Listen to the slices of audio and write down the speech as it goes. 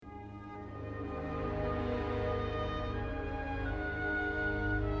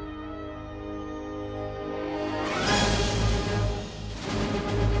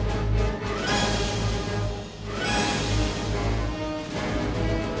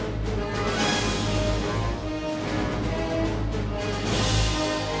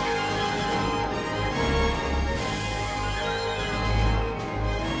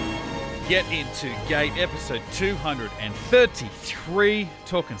get into Gate episode 233,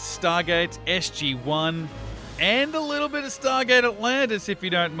 talking Stargate, SG-1, and a little bit of Stargate Atlantis, if you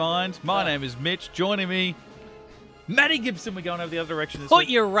don't mind. My name is Mitch. Joining me, Matty Gibson. We're going over the other direction this Put week.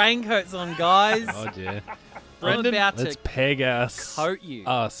 your raincoats on, guys. Oh, dear. Brendan, I'm about Let's to Pegasus. coat you.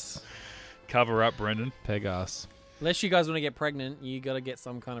 Us. cover up, Brendan. Pegasus. Unless you guys want to get pregnant, you got to get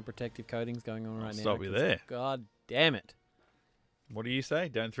some kind of protective coatings going on right now. stop you 'cause there. God damn it. What do you say?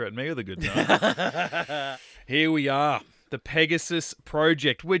 Don't threaten me with a good time. Here we are, the Pegasus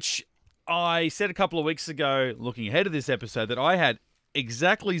project, which I said a couple of weeks ago, looking ahead of this episode, that I had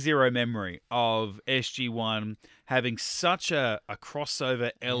exactly zero memory of SG-1 having such a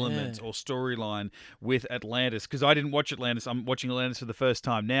crossover element or storyline with Atlantis, because I didn't watch Atlantis. I'm watching Atlantis for the first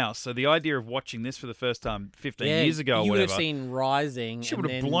time now. So the idea of watching this for the first time 15 years ago or you would whatever, have seen Rising. she would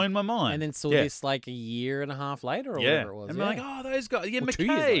have blown my mind. And then saw this like a year and a half later or whatever it was. And we're like, oh, those guys. Yeah, Or 2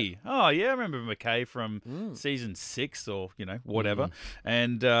 years McKay. later. Oh, yeah, I remember McKay from season 6 or, whatever.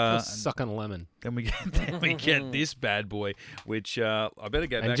 And Sucking a lemon. then we get this bad boy, which I better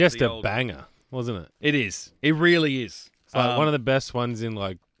go back And just to the a old... banger, wasn't it? It is. It really is. It's like one of the best ones in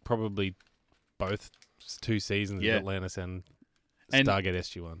like probably both 2 seasons Yeah. of Atlantis and And- Stargate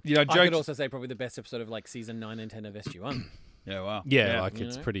SG-1. I could jokes... also say probably the best episode of like season 9 and 10 of SG-1. Yeah, wow. Yeah, like You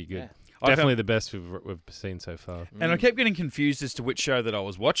it's know? pretty good. Yeah. I Definitely found- the best we've seen so far. And I kept getting confused as to which show that I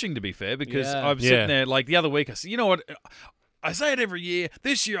was watching, to be fair, because Yeah. I'm sitting Yeah. there, like the other week, I said, you know what? I say it every year.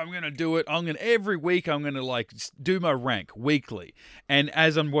 This year I'm going to do it. Every week I'm going to like do my rank weekly. And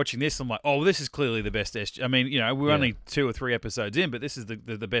as I'm watching this, I'm like, oh, this is clearly the best SG. I mean, we're only 2 or 3 episodes in, but this is the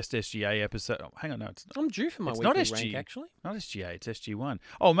best SGA episode. Oh, hang on, no, it's I'm due for my It's weekly not SG. rank, actually. not SGA, it's SG-1.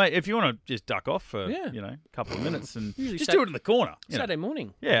 Oh, mate, if you want to just duck off for, Yeah. a couple of minutes and Usually just Sat- do it in the corner. Saturday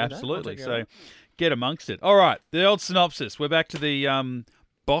morning. Yeah, I'll do that. I'll absolutely. take care So of get amongst it. All right, the old synopsis. We're back to the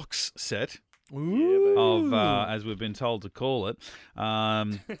box set of, as we've been told to call it,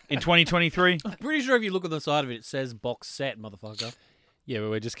 in 2023. I'm pretty sure if you look on the side of it, it says box set, motherfucker. Yeah,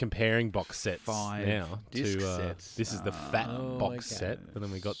 but we're just comparing box sets 5 now disc to sets. this is the fat Oh, box okay. set, and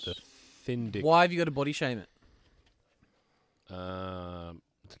then we got the thin dick. Why have you got to body shame it?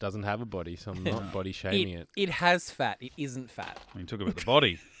 It doesn't have a body, so I'm not body shaming it. It has fat. It isn't fat. I mean, talk about the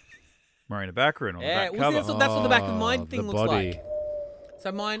body. Marina Baccarin on the back well, cover. that's what the back of Oh, mine thing the looks body. like.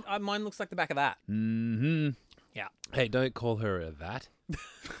 So mine looks like the back of that. Mm-hmm. Yeah. Hey, don't call her a that.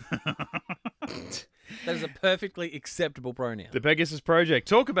 That is a perfectly acceptable pronoun. The Pegasus Project.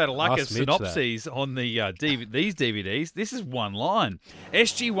 Talk about a lack of Ask Mitch synopses on the these DVDs. This is one line.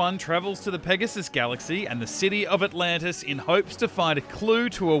 SG-1 travels to the Pegasus galaxy and the city of Atlantis in hopes to find a clue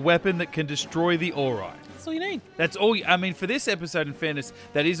to a weapon that can destroy the Ori. That's all you need. That's all. I mean, for this episode, in fairness,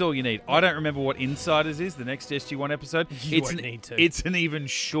 that is all you need. I don't remember what Insiders is, the next SG-1 episode. You won't need to. It's an even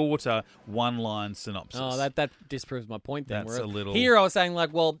shorter one-line synopsis. Oh, that disproves my point then. That's Where a little- Here I was saying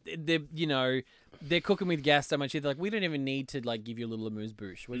like, well, they're cooking with gas so much. They're like, we don't even need to like give you a little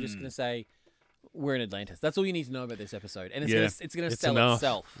amuse-bouche. We're just gonna say we're in Atlantis. That's all you need to know about this episode, and it's gonna sell enough.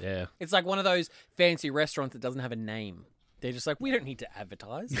 itself. Yeah. It's like one of those fancy restaurants that doesn't have a name. They're just like, we don't need to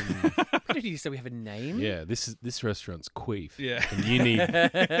advertise. We don't need to say we have a name. Yeah, this restaurant's queef. Yeah. And you need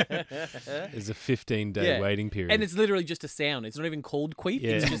there's a 15-day Yeah. waiting period. And it's literally just a sound. It's not even called queef.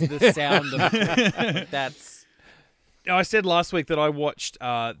 Yeah. It's just the sound of queef. That's I said last week that I watched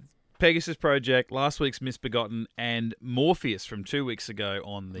Pegasus Project, last week's Misbegotten, and Morpheus from 2 weeks ago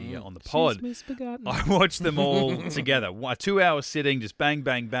on the pod. I watched them all together. A 2-hour sitting, just bang,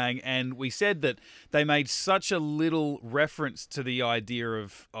 bang, bang. And we said that they made such a little reference to the idea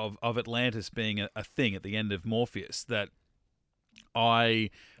of Atlantis being a thing at the end of Morpheus that I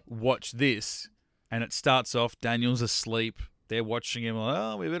watched this, and it starts off, Daniel's asleep. They're watching him like,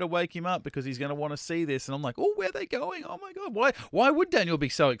 oh, we better wake him up because he's going to want to see this. And I'm like, oh, where are they going? Oh, my God. Why would Daniel be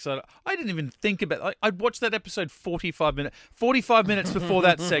so excited? I didn't even think about it. I'd watched that episode 45 minutes. 45 minutes before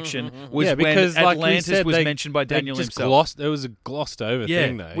that section was when because, like we Atlantis said, was they- mentioned by they Daniel just himself. It was a glossed over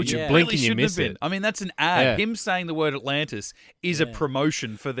thing, though. Which You it blink really and you shouldn't miss have been. it. I mean, that's an ad. Yeah. Him saying the word Atlantis is a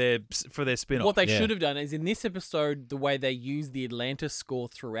promotion for their spin-off. what they Yeah. should have done is in this episode, the way they use the Atlantis score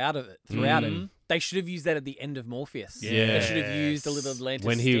throughout it, they should have used that at the end of Morpheus. They should have used a little Atlantis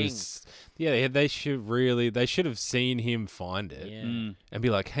when sting. he was, they should have seen him find it and be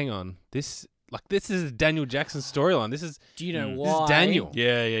like, hang on, this is Daniel Jackson's storyline. This is Do you know this why? is Daniel.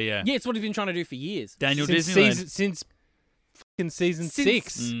 Yeah. Yeah, it's what he's been trying to do for years. Daniel since Disneyland. since fucking season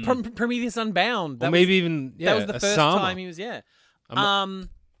 6, Prometheus Unbound. or maybe even that was the first Osama. time he was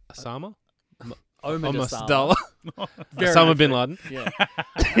Osama. Omid Osama Very Osama bin much Laden. Yeah.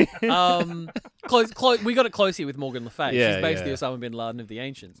 close. We got it close here with Morgan Le Fay. Yeah, She's basically yeah. Osama bin Laden of the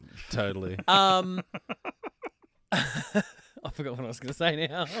ancients. Totally. I forgot what I was going to say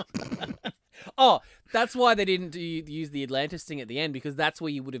now. Oh, that's why they didn't use the Atlantis thing at the end, because that's where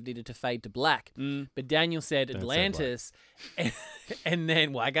you would have needed to fade to black. But Daniel said Atlantis, and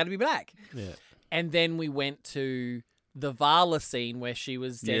then, well, I got to be black. Yeah. And then we went to the Vala scene where she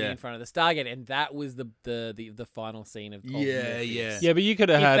was standing in front of the Stargate, and that was the final scene of Morpheus. Yeah, but you could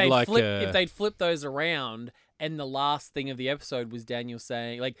have had like if they'd flipped those around, and the last thing of the episode was Daniel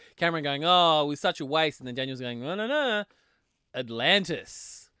saying, like Cameron going, "Oh, it was such a waste," and then Daniel's going, "No,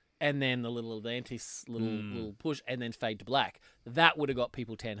 Atlantis," and then the little Atlantis little push, and then fade to black. That would have got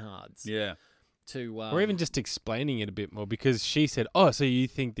people 10 hards. Yeah. Or even just explaining it a bit more, because she said, "Oh, so you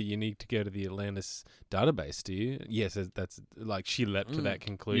think that you need to go to the Atlantis database, do you?" Yes, that's like she leapt to that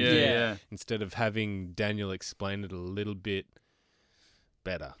conclusion. Yeah. Instead of having Daniel explain it a little bit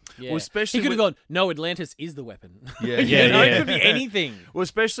better. Yeah. Well, especially he could have gone, "No, Atlantis is the weapon." Yeah, It could be anything. Well,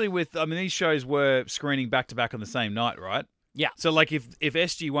 especially with, I mean, these shows were screening back to back on the same night, right? Yeah. So, like, if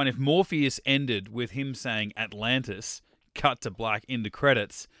SG-1, if Morpheus ended with him saying Atlantis, cut to black into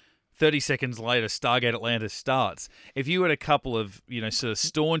credits, 30 seconds later, Stargate Atlantis starts. If you had a couple of, sort of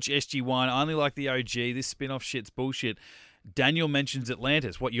staunch SG-1, I only like the OG, this spin-off shit's bullshit, Daniel mentions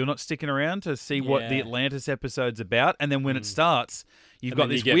Atlantis. What, you're not sticking around to see what the Atlantis episode's about? And then when it starts, you've got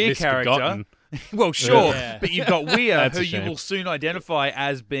this weird character. Well, sure, but you've got Weir, who you will soon identify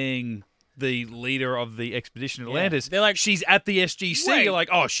as being the leader of the expedition Atlantis. They're like, she's at the SGC. Wait. You're like,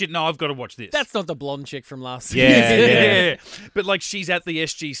 oh shit, no, I've got to watch this. That's not the blonde chick from last season. Yeah. But like, she's at the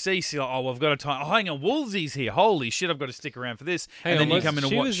SGC. So, oh, I've got to time. Oh, hang on, Woolsey's here. Holy shit, I've got to stick around for this. Hang and on, then you come in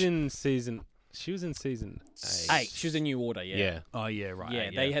and watch. She was in season 8. She was in New Order. Yeah. Oh yeah,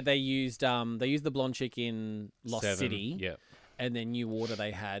 right. Yeah. They used the blonde chick in Lost 7. City. Yeah. And then New Order, they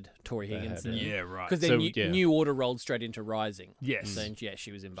had Tori Higginson. Yeah, right. Because then New Order rolled straight into Rising. Yes. Then,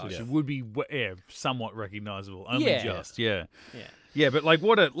 she was in both. She would be somewhat recognizable. Only just. Yeah. But like,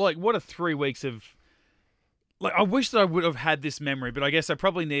 what a 3 weeks of. Like, I wish that I would have had this memory, but I guess I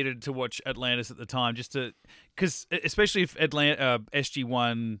probably needed to watch Atlantis at the time just to, because especially if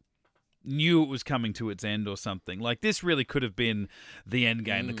SG-1 knew it was coming to its end or something. Like, this really could have been the end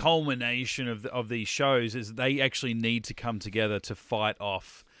game. The culmination of these shows is they actually need to come together to fight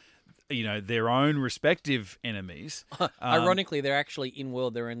off, their own respective enemies. Ironically, they're actually in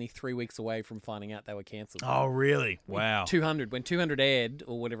world. They're only 3 weeks away from finding out they were cancelled. Oh, really? Wow. 200. When 200 aired,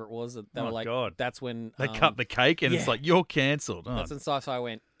 or whatever it was, they were like, God. That's when... They cut the cake and it's like, you're cancelled. Oh. That's when Sci-Fi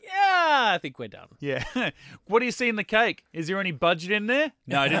went, yeah, I think we're done. Yeah. What do you see in the cake? Is there any budget in there?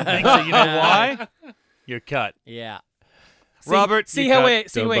 No, I didn't think so. You know why? You're cut. Yeah. Robert, see you're how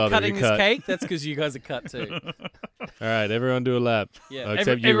cut. we're cutting this cake? That's because you guys are cut too. All right, everyone do a lap. Yeah, oh,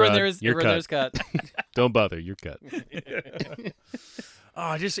 except everyone you, there is cut. Don't bother, you're cut. It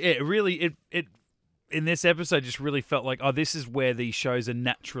in this episode just really felt like, oh, this is where these shows are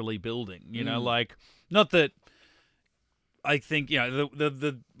naturally building. Like, not that. I think,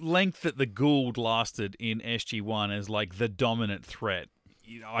 the length that the Gould lasted in SG-1 as like the dominant threat,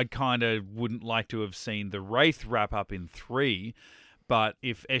 I kind of wouldn't like to have seen the Wraith wrap up in 3, but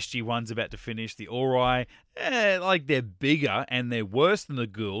if SG-1's about to finish, the Ori, like, they're bigger and they're worse than the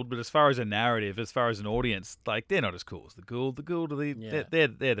Gould, but as far as a narrative, as far as an audience, like, they're not as cool as the Gould. The Gould are they're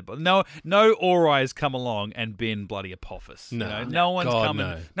the no Ori has come along and been bloody Apophis. No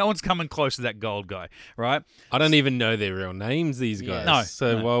one's coming close to that gold guy, right? I don't even know their real names, these guys. No,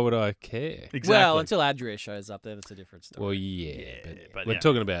 so why would I care? Exactly. Well, until Adria shows up, then it's a different story. Well, but we're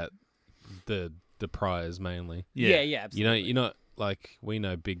talking about the priors mainly. Yeah, absolutely. You're not like, we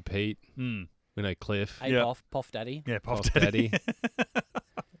know Big Pete. We know Cliff. Hey, Poff Daddy. Yeah, Puff Daddy.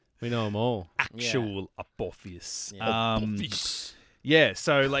 We know them all. Actual Apophis. Yeah.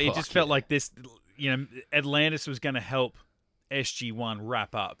 So like, it just felt like this, Atlantis was going to help SG-1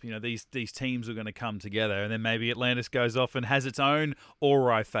 wrap up. These teams are going to come together, and then maybe Atlantis goes off and has its own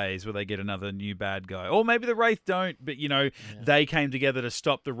Ori phase where they get another new bad guy. Or maybe the Wraith don't, but they came together to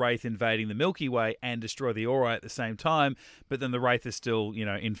stop the Wraith invading the Milky Way and destroy the Ori at the same time, but then the Wraith is still,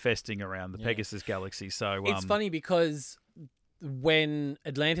 infesting around the Pegasus galaxy. So it's funny because when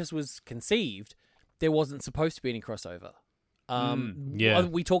Atlantis was conceived, there wasn't supposed to be any crossover.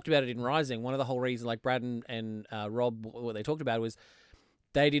 We talked about it in Rising. One of the whole reasons, like Brad and Rob, what they talked about was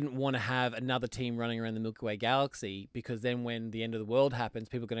they didn't want to have another team running around the Milky Way galaxy, because then when the end of the world happens,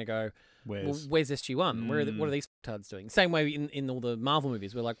 people are going to go, where's SG-1? What are these f***tards doing? Same way in all the Marvel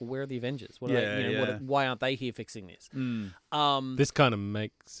movies. We're like, well, where are the Avengers? Why aren't they here fixing this? This kind of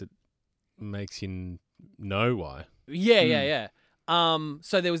makes you know why. Yeah.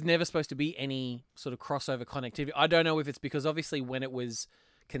 So there was never supposed to be any sort of crossover connectivity. I don't know if it's because obviously when it was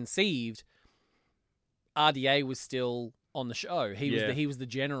conceived, RDA was still on the show. He was the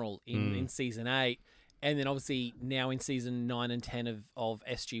general in season 8, and then obviously now in season 9 and 10 of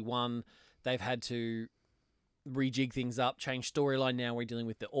SG-1, they've had to rejig things up, change storyline. Now we're dealing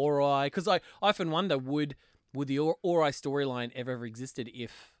with the Ori, because I often wonder would the Ori storyline ever existed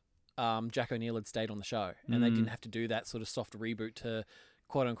if Jack O'Neill had stayed on the show and they didn't have to do that sort of soft reboot to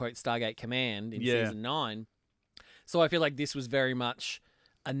quote unquote Stargate Command in season 9. So I feel like this was very much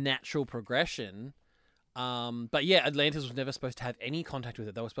a natural progression. But yeah, Atlantis was never supposed to have any contact with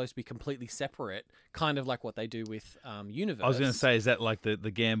it. They were supposed to be completely separate, kind of like what they do with Universe. I was going to say, is that like the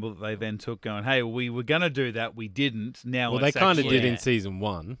gamble that they then took, going, hey, we were going to do that, we didn't. Now, well, they kind of did in season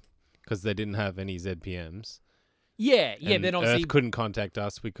 1 because they didn't have any ZPMs. Yeah, and then obviously Earth couldn't contact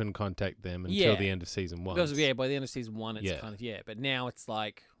us. We couldn't contact them until the end of season 1. Because by the end of season 1, it's kind of But now it's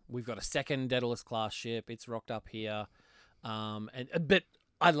like we've got a second Daedalus class ship. It's rocked up here, but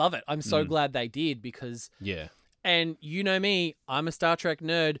I love it. I'm so glad they did because And you know me, I'm a Star Trek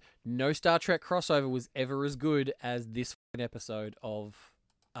nerd. No Star Trek crossover was ever as good as this episode of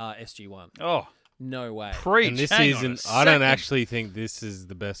SG-1. Oh, no way! Preach. And this season, I don't actually think this is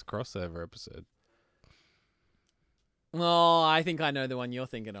the best crossover episode. Oh, I think I know the one you're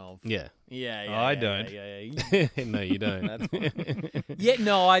thinking of. Yeah. I don't. No, you don't. That's fine.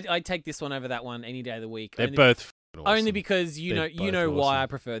 No, I'd take this one over that one any day of the week. They're both awesome. Only because you know awesome. why I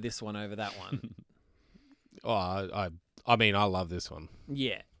prefer this one over that one. I mean, I love this one.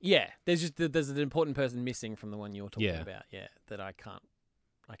 Yeah. There's an important person missing from the one you're talking about. Yeah, that I can't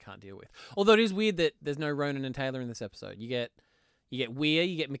deal with. Although it is weird that there's no Ronan and Taylor in this episode. You get Weir,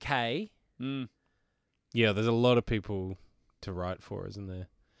 you get McKay. Yeah, there's a lot of people to write for, isn't there?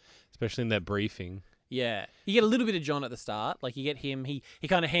 Especially in that briefing. Yeah. You get a little bit of John at the start. Like, you get him, he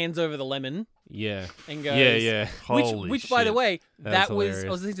kind of hands over the lemon. Yeah. And goes... Yeah. Which by the way, that was... I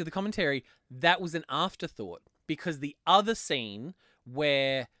was listening to the commentary. That was an afterthought. Because the other scene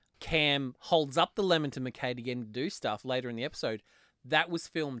where Cam holds up the lemon to McKay to get him to do stuff later in the episode, that was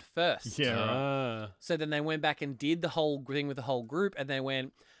filmed first. Yeah. So then they went back and did the whole thing with the whole group, and they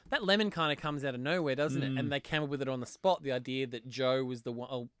went... That lemon kind of comes out of nowhere, doesn't it? And they came up with it on the spot. The idea that Joe was the one...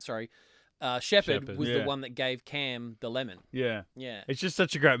 Oh, sorry. Shepard was the one that gave Cam the lemon. Yeah. Yeah. It's just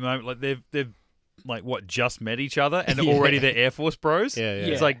such a great moment. Like, they've like, what, just met each other and already they're Air Force bros? Yeah.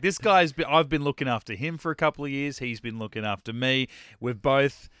 It's like, this guy's... I've been looking after him for a couple of years. He's been looking after me. We've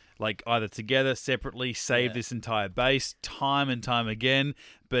both... like either together, separately, saved this entire base time and time again.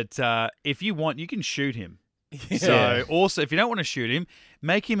 But if you want, you can shoot him. So also, if you don't want to shoot him,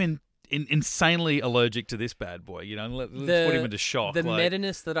 make him insanely allergic to this bad boy. You know, let's put him into shock. The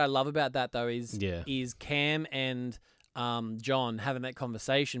meta-ness that I love about that though is Cam and John having that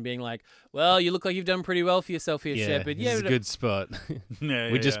conversation, being like, "Well, you look like you've done pretty well for yourself here, Shepard. Yeah, it's a good spot.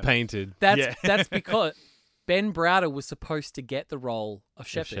 We just painted. That's because." Ben Browder was supposed to get the role of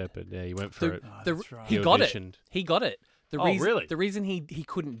Shepard. Yeah, he went for it. That's right. He got it. Really? The reason he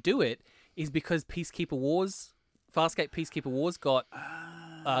couldn't do it is because Farscape Peacekeeper Wars got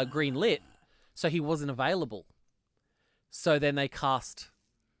green lit, so he wasn't available. So then they cast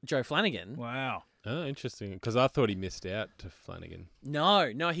Joe Flanagan. Wow. Oh, interesting. Because I thought he missed out to Flanagan.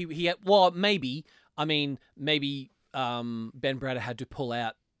 No, he had, well, maybe. I mean, maybe Ben Browder had to pull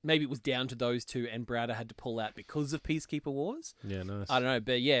out. Maybe it was down to those two, and Browder had to pull out because of Peacekeeper Wars. Yeah, nice. I don't know,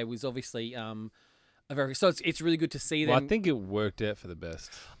 but yeah, it was obviously so it's really good to see them. Well, I think it worked out for the best.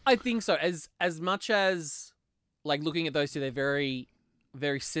 I think so. As much as like looking at those two, they're very,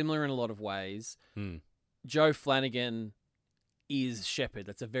 very similar in a lot of ways. Joe Flanagan is Shepard.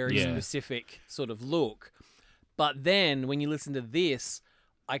 That's a very specific sort of look. But then when you listen to this,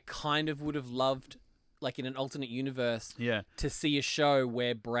 I kind of would have loved, like in an alternate universe, to see a show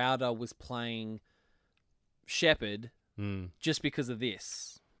where Browder was playing Shepard just because of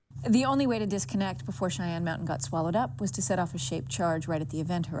this. The only way to disconnect before Cheyenne Mountain got swallowed up was to set off a shaped charge right at the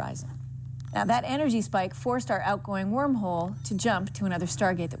event horizon. Now, that energy spike forced our outgoing wormhole to jump to another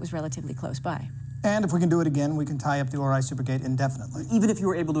Stargate that was relatively close by. And if we can do it again, we can tie up the Ori Supergate indefinitely. Even if you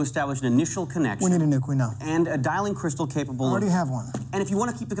were able to establish an initial connection... We need a nuke, we know. And a dialing crystal capable I already have one. And if you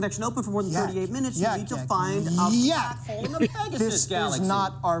want to keep the connection open for more than 38 minutes, you need to find a black hole in the Pegasus galaxy. This is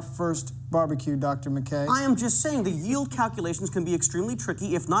not our first barbecue, Dr. McKay. I am just saying the yield calculations can be extremely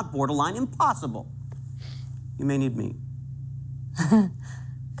tricky, if not borderline impossible. You may need me.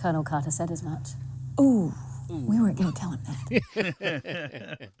 Colonel Carter said as much. Ooh. We weren't going to tell him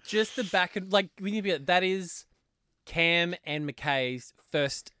that. Just the back and like we need to be. That is Cam and McKay's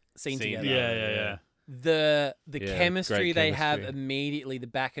first scene together. Yeah. the Yeah, chemistry great they have chemistry. immediately, the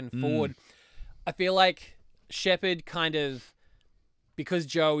back and forward. I feel like Shepard kind of, because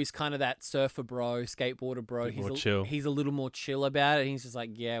Joe is kind of that surfer bro, skateboarder bro, Bit more chill. he's a little more chill about it. He's just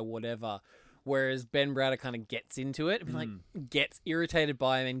like, yeah, whatever. Whereas Ben Browder kind of gets into it, like gets irritated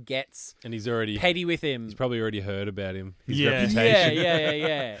by him and he's already petty with him. He's probably already heard about him. His Yeah. reputation.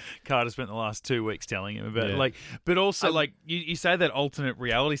 Yeah. Carter spent the last 2 weeks telling him about it. Yeah. Like, but also, like, you say that alternate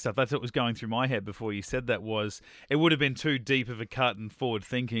reality stuff. That's what was going through my head before you said that. Was it would have been too deep of a cut and forward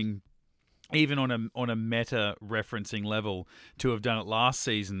thinking, even on a meta referencing level, to have done it last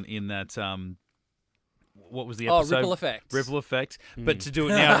season in that. What was the episode? Ripple Effect. Ripple Effect. But to do it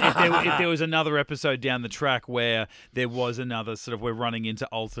now, if there was another episode down the track where there was another sort of, we're running into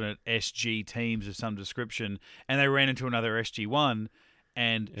alternate SG teams of some description, and they ran into another SG-1,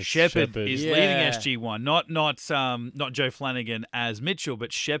 and Shepard is leading SG-1, not Joe Flanagan as Mitchell,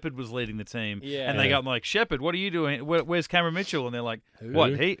 but Shepard was leading the team. Yeah. And they got like, Shepard, what are you doing? Where's Cameron Mitchell? And they're like,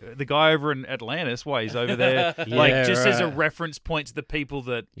 what? The guy over in Atlantis? Why, he's over there? As a reference point to the people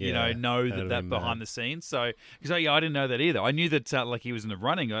that know that behind the scenes. So, because I didn't know that either. I knew that he was in the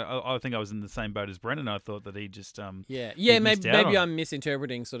running. I think I was in the same boat as Brendan. I thought that he just maybe I'm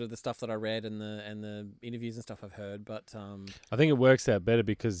misinterpreting sort of the stuff that I read and the interviews and stuff I've heard, but I think it works out better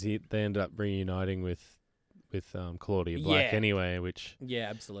because they end up reuniting with Claudia Black anyway, which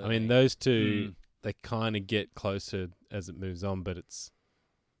absolutely. I mean, those two they kind of get closer as it moves on, but it's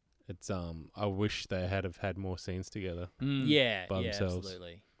I wish they have had more scenes together. By themselves.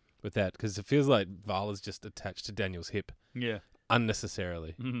 Absolutely. With that, because it feels like Vala's just attached to Daniel's hip,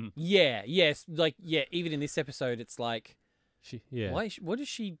 unnecessarily. Even in this episode, it's like, what is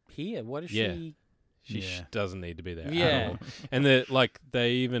she here? What is she? She doesn't need to be there Yeah. at all. And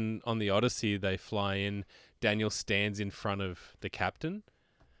they even on the Odyssey they fly in. Daniel stands in front of the captain.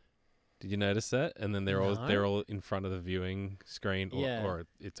 Did you notice that? And then they're all in front of the viewing screen, or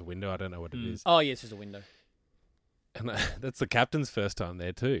it's a window. I don't know what it is. Oh yeah, it's just a window. And that's the captain's first time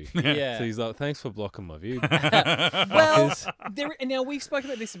there too. Yeah. So he's like, "Thanks for blocking my view." Well, now we've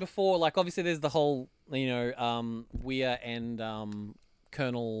spoken about this before. Like, obviously, there's the whole, Weir and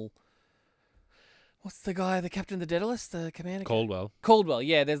Colonel. What's the guy, the captain of the Daedalus, the commander? Caldwell,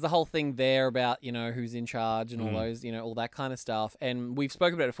 yeah. There's the whole thing there about, who's in charge and all those, all that kind of stuff. And we've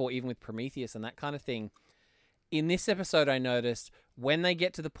spoken about it before, even with Prometheus and that kind of thing. In this episode, I noticed when they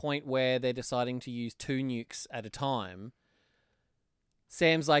get to the point where they're deciding to use 2 nukes at a time,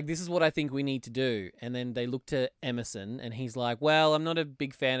 Sam's like, this is what I think we need to do. And then they look to Emerson and he's like, well, I'm not a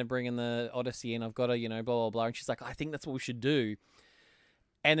big fan of bringing the Odyssey in. I've got to, blah, blah, blah. And she's like, I think that's what we should do.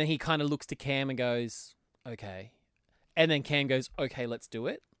 And then he kind of looks to Cam and goes, okay. And then Cam goes, okay, let's do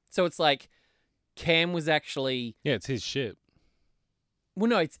it. So it's like Cam was actually... Yeah, it's his ship. Well,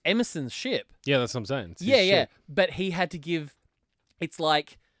 no, it's Emerson's ship. Yeah, that's what I'm saying. It's his ship. But he had to give... It's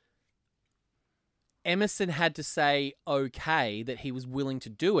like Emerson had to say okay that he was willing to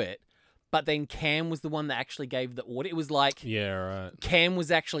do it, but then Cam was the one that actually gave the order. It was like... Yeah, right. Cam was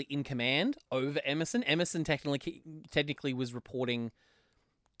actually in command over Emerson. Emerson technically was reporting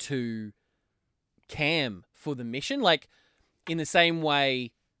to Cam for the mission, like in the same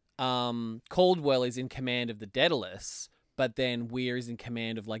way Caldwell is in command of the Daedalus, but then Weir is in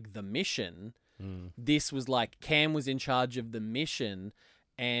command of like the mission. This was like Cam was in charge of the mission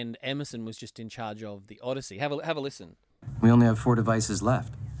and Emerson was just in charge of the Odyssey. Have a listen. We only have 4 devices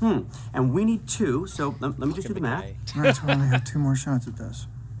left. And we need 2, so let me just do the math. Right, so we only have 2 more shots at this.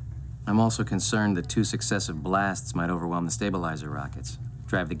 I'm also concerned that 2 successive blasts might overwhelm the stabilizer rockets,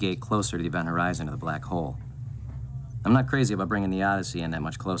 drive the gate closer to the event horizon of the black hole. I'm not crazy about bringing the Odyssey in that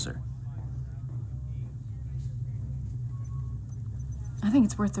much closer. I think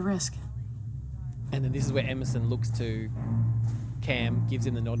it's worth the risk. And then this is where Emerson looks to Cam, gives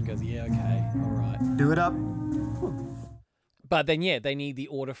him the nod and goes, yeah, okay, all right. Do it up. But then, they need the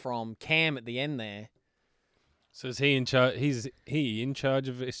order from Cam at the end there. So is he in charge? He in charge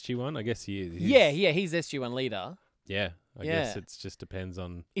of SG-1? I guess he is. He's SG-1 leader. Yeah, I guess it just depends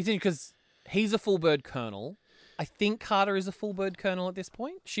on... It's because he's a full bird colonel. I think Carter is a full bird colonel at this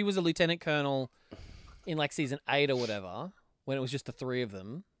point. She was a lieutenant colonel in like season 8 or whatever, when it was just the 3 of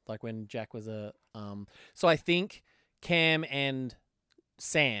them, like when Jack was a... So I think Cam and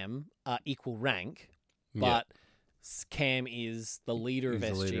Sam are equal rank, but Cam is the leader of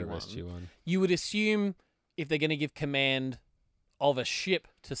SG-1. You would assume if they're going to give command of a ship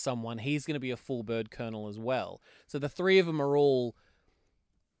to someone, he's going to be a full bird colonel as well. So the 3 of them are all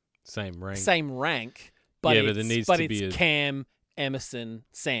same rank, but but there needs to be Cam, Emerson,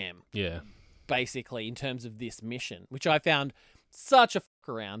 Sam. Yeah. Basically, in terms of this mission, which I found such a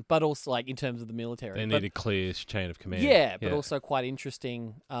around, but also like in terms of the military. They need a clear chain of command. Yeah, but also quite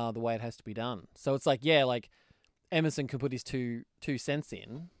interesting the way it has to be done. So it's like, like Emerson can put his two cents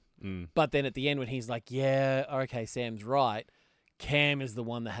in, but then at the end when he's like, yeah, okay, Sam's right, Cam is the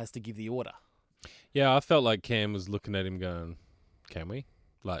one that has to give the order. Yeah, I felt like Cam was looking at him going, can we?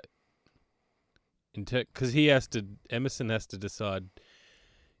 Like, because Emerson has to decide.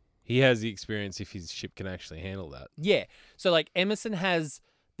 He has the experience if his ship can actually handle that. Yeah. So, like, Emerson has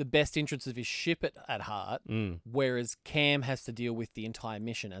the best interests of his ship at heart, whereas Cam has to deal with the entire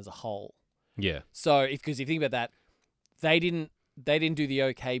mission as a whole. Yeah. So, because if you think about that, they didn't do the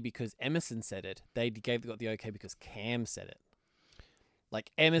okay because Emerson said it. They got the okay because Cam said it.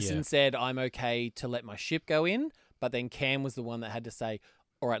 Like, Emerson said, I'm okay to let my ship go in, but then Cam was the one that had to say,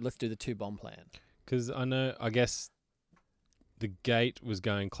 all right, let's do the 2-bomb plan. Because I guess the gate was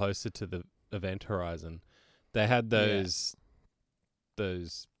going closer to the event horizon. They had those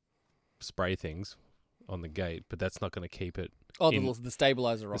spray things on the gate, but that's not going to keep it. Oh, the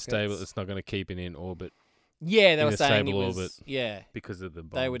stabilizer rockets. It's not going to keep it in orbit. Yeah, they were saying it was orbit because of the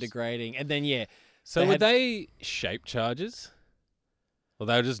bombs. They were degrading, and then So were they shape charges, or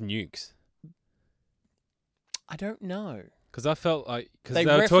they were just nukes? I don't know. Because I felt like they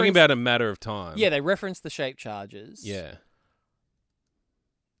were talking about a matter of time. Yeah, they referenced the shape charges. Yeah.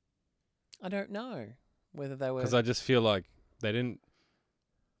 I don't know whether they were... Because I just feel like they didn't...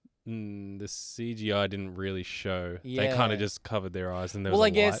 the CGI didn't really show. Yeah. They kind of just covered their eyes and there was a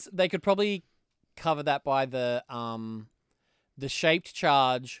light. Well, I guess they could probably cover that by the shaped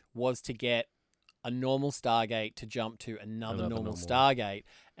charge was to get a normal Stargate to jump to another normal Stargate.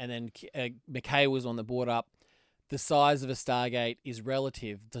 And then McKay was on the board up. The size of a Stargate is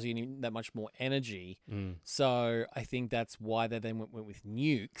relative. Doesn't need that much more energy. So I think that's why they then went with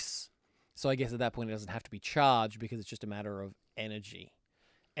nukes. So I guess at that point it doesn't have to be charged because it's just a matter of energy.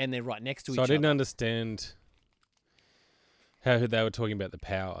 And they're right next to each other. So I didn't understand how they were talking about the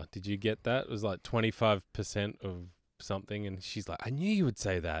power. Did you get that? It was like 25% of something. And she's like, I knew you would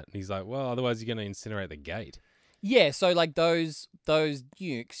say that. And he's like, well, otherwise you're going to incinerate the gate. Yeah, so like those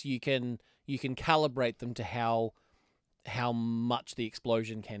nukes, you can calibrate them to how much the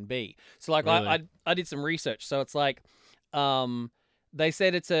explosion can be. So like really? I did some research. So it's like they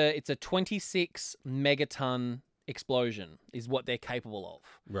said it's a 26 megaton explosion is what they're capable of.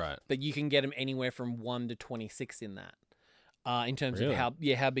 Right. But you can get them anywhere from 1 to 26 in that. In terms of how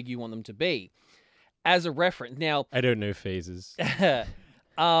big you want them to be. As a reference, now I don't know phases.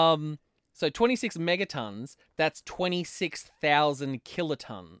 So 26 megatons, that's 26,000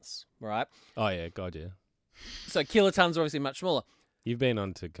 kilotons, right? Oh yeah, God yeah. So kilotons are obviously much smaller. You've been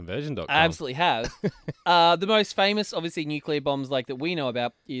on to conversion.com. I absolutely have. The most famous, obviously, nuclear bombs like that we know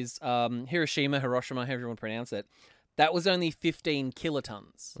about is Hiroshima, however you want to pronounce it. That was only 15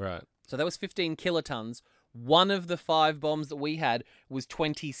 kilotons. Right. So that was 15 kilotons. One of the 5 bombs that we had was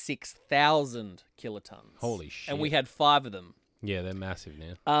 26,000 kilotons. Holy shit. And we had 5 of them. Yeah, they're massive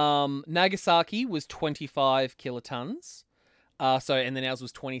now. Nagasaki was 25 kilotons. And then ours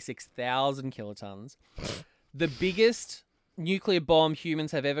was 26,000 kilotons. The biggest nuclear bomb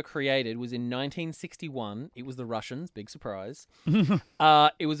humans have ever created was in 1961. It was the Russians, big surprise.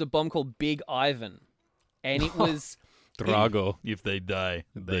 It was a bomb called Big Ivan. And it was... Drago. If they die,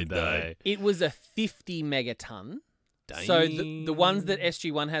 they die. It was a 50 megaton. Dang. So the ones that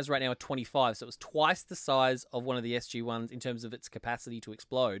SG-1 has right now are 25. So it was twice the size of one of the SG-1s in terms of its capacity to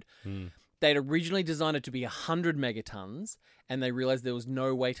explode. They'd originally designed it to be 100 megatons, and they realized there was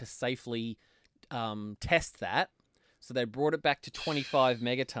no way to safely test that. So they brought it back to 25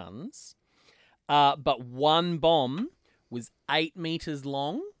 megatons. But one bomb was 8 meters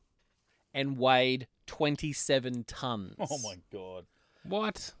long and weighed 27 tons. Oh my God.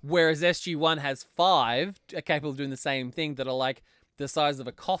 What? Whereas SG-1 has 5 capable of doing the same thing that are like the size of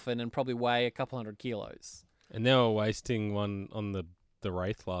a coffin and probably weigh a couple hundred kilos. And they were wasting one on the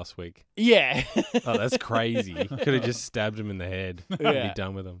Wraith last week. Yeah. Oh, that's crazy. Could have just stabbed him in the head and be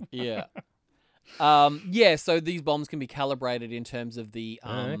done with him. Yeah. So these bombs can be calibrated in terms of the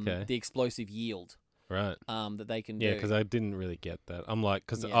explosive yield. Right. That they can do. Yeah, because I didn't really get that. I'm like,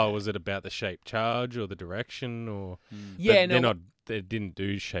 was it about the shape charge or the direction or... Yeah, they didn't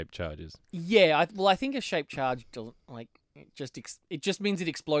do shape charges. Yeah, I think a shape charge doesn't, like, it just means it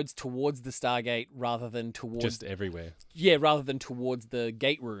explodes towards the Stargate rather than towards... Just everywhere. Yeah, rather than towards the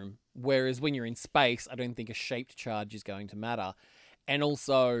gate room. Whereas when you're in space, I don't think a shaped charge is going to matter. And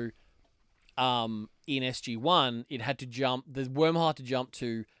also, in SG-1, it had to jump... The wormhole had to jump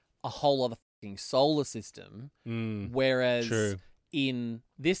to a whole other fucking solar system. Whereas... True. In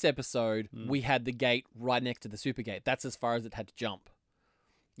this episode, we had the gate right next to the supergate. That's as far as it had to jump.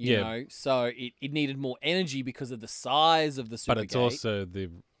 You know, so it needed more energy because of the size of the Supergate. But it's also the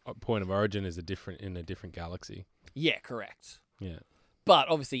point of origin is in a different galaxy. Yeah, correct. Yeah. But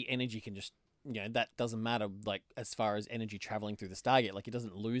obviously energy can just, that doesn't matter, like, as far as energy traveling through the Stargate. Like, it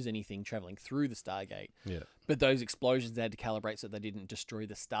doesn't lose anything traveling through the Stargate. Yeah. But those explosions, they had to calibrate so they didn't destroy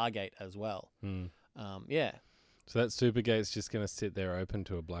the Stargate as well. Yeah. So that Supergate's just going to sit there open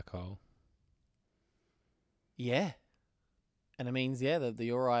to a black hole. Yeah. And it means, the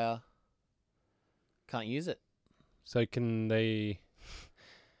Uriah can't use it. So can they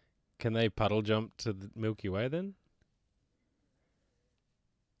puddle jump to the Milky Way then?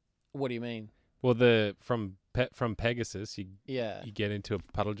 What do you mean? Well, from Pegasus, you get into a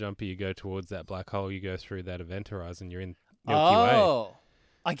puddle jumper, you go towards that black hole, you go through that event horizon, you're in Milky Way. Oh,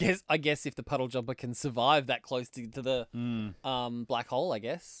 I guess if the puddle jumper can survive that close to the black hole, I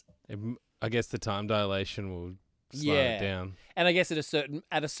guess. I guess the time dilation will slow it down. And I guess at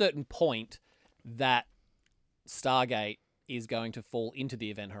a certain point, that Stargate is going to fall into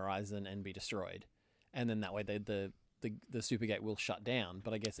the event horizon and be destroyed, and then that way the Supergate will shut down.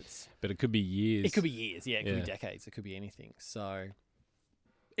 But I guess But it could be years. It could be years. Yeah, it could be decades. It could be anything. So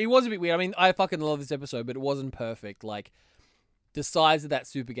it was a bit weird. I mean, I fucking love this episode, but it wasn't perfect. Like, the size of that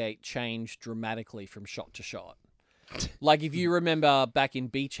Supergate changed dramatically from shot to shot. Like, if you remember back in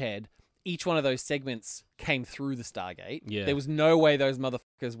Beachhead, each one of those segments came through the Stargate. Yeah. There was no way those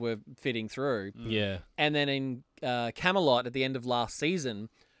motherfuckers were fitting through. Yeah. And then in Camelot at the end of last season,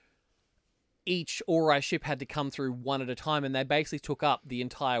 each Ori ship had to come through one at a time, and they basically took up the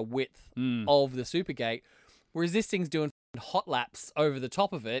entire width of the Supergate, whereas this thing's doing hot laps over the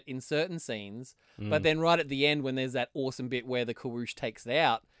top of it in certain scenes, but then right at the end when there's that awesome bit where the Karush takes it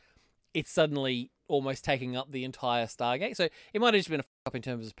out, it's suddenly almost taking up the entire Stargate. So it might have just been a up in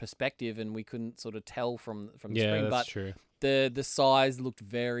terms of perspective, and we couldn't sort of tell from the screen, but true. The size looked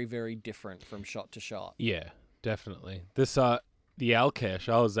very, very different from shot to shot. Yeah, definitely. The Alkesh,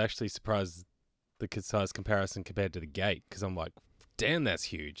 I was actually surprised the size comparison compared to the gate, because I'm like, damn, that's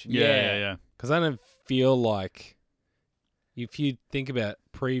huge. Yeah. Because I don't feel like, if you think about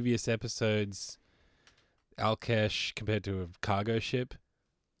previous episodes, Alkesh compared to a cargo ship,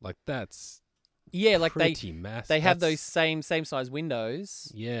 like that's like pretty massive. They have those same size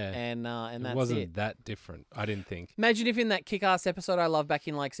windows. Yeah, and that's it wasn't it. that different. I didn't think. Imagine if in that kick-ass episode I love back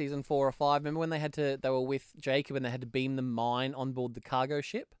in like season 4 or 5. Remember when they were with Jacob and they had to beam the mine on board the cargo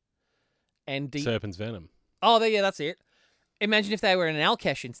ship, and Serpent's Venom. Oh, that's it. Imagine if they were in an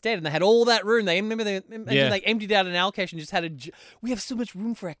Alkesh instead, and they had all that room. They emptied out an Alkesh and just had we have so much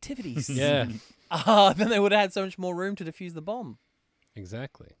room for activities. Yeah. Then they would have had so much more room to defuse the bomb.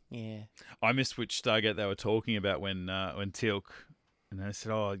 Exactly. Yeah. I missed which Stargate they were talking about when Teal'c, and they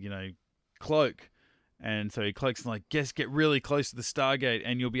said, cloak. And so he cloaks and like, get really close to the Stargate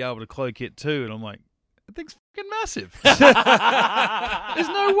and you'll be able to cloak it too. And I'm like, that thing's fucking massive. There's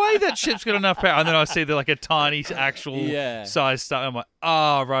no way that ship's got enough power. And then I see they're like a tiny actual size star. I'm like,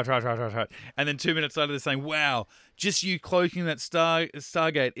 right. And then 2 minutes later they're saying, wow, just you cloaking that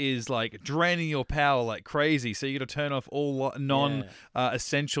Stargate is like draining your power like crazy. So you got to turn off all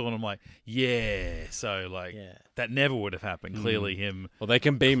non-essential. And I'm like, that never would have happened. Clearly him. Well, they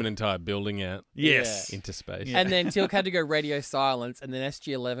can beam an entire building out. Yes. Into space. Yeah. And then Teal'c had to go radio silence, and then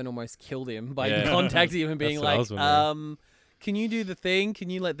SG-11 almost killed him by contacting him and being like, can you do the thing?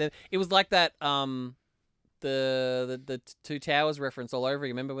 Can you let them... It was like that, the Two Towers reference all over.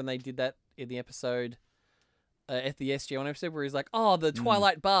 Remember when they did that in the episode... at the SG-1 episode where he's like, the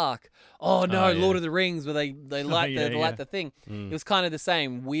Twilight Bark. Oh, no, Lord of the Rings, where they light the thing. It was kind of the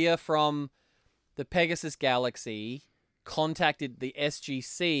same. We're from the Pegasus Galaxy, contacted the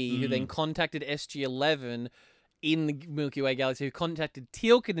SGC, who then contacted SG-11 in the Milky Way Galaxy, who contacted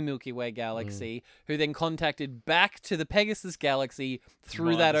Teal'c in the Milky Way Galaxy, who then contacted back to the Pegasus Galaxy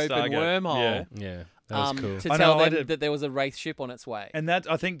through that open wormhole. Yeah. That was cool. To tell them that there was a Wraith ship on its way. And that,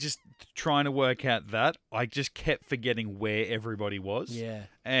 I think, just trying to work out that, I just kept forgetting where everybody was. Yeah.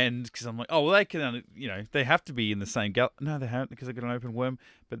 And because I'm like, they can, they have to be in the same No, they haven't, because they've got an open worm,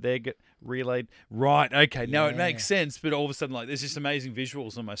 but they get relayed. Right, okay, now it makes sense. But all of a sudden, like, there's just amazing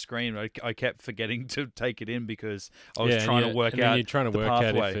visuals on my screen. I kept forgetting to take it in because I was trying to work out. You're trying to the work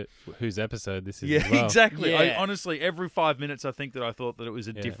pathway. out whose episode this is. Yeah, as well. exactly. Yeah. I honestly, every 5 minutes, I think that I thought that it was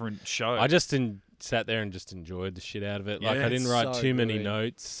a different show. I just sat there and just enjoyed the shit out of it. Like, I didn't write so too many good.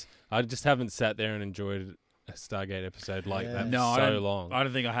 notes. I just haven't sat there and enjoyed a Stargate episode like that long. I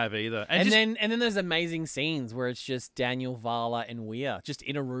don't think I have either. And then there's amazing scenes where it's just Daniel, Vala, and Weir just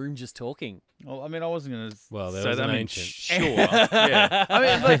in a room just talking. Well, I mean, I wasn't going to say there that. was an I mean, ancient. sure. Yeah.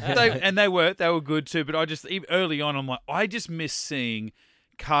 I mean, they were good too, but I just, early on, I'm like, I just miss seeing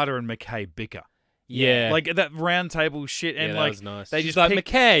Carter and McKay bicker. Yeah. Like that round table shit. And that like, was nice. they She's just like, picked-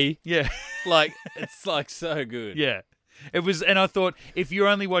 McKay. Yeah. Like, it's like so good. Yeah. It was, and I thought, if you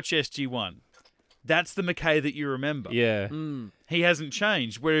only watch SG-1, that's the McKay that you remember. Yeah. He hasn't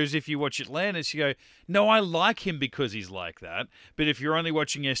changed. Whereas if you watch Atlantis, you go, no, I like him because he's like that. But if you're only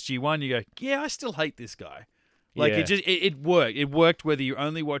watching SG-1, you go, yeah, I still hate this guy. Like, Yeah. it worked. It worked whether you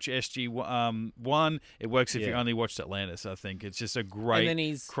only watch SG-1. It works if you Yeah. only watched Atlantis, I think. It's just a great then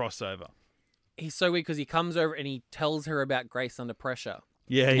he's- crossover. He's so weird because he comes over and he tells her about Grace under pressure.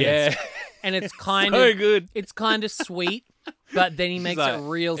 Yeah, Yeah. And it's kind So of good. It's kind of sweet, but then he makes like, it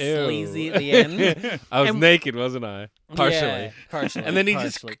real ew. sleazy at the end. I was And- naked, wasn't I? Partially. Yeah, partially. And then he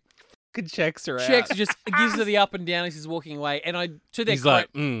just partially. fucking checks her checks out. just gives her the up and down as he's walking away. And to their He's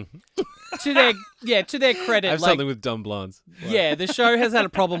like, mm, to their credit, I have like, something with dumb blondes. Like, yeah, the show has had a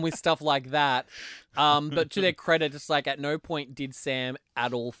problem with stuff like that. But to their credit, it's like at no point did Sam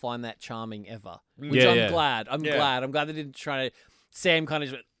at all find that charming ever. Which Yeah, I'm yeah. glad. I'm Yeah. glad. I'm glad they didn't try to. Sam kind of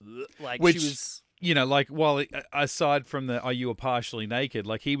just went, like Which, she was. you know, like, while aside from the, you were partially naked,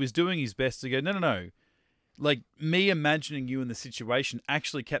 like, he was doing his best to go, no. Like, me imagining you in the situation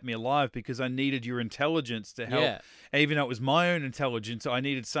actually kept me alive because I needed your intelligence to help. Yeah. Even though it was my own intelligence, I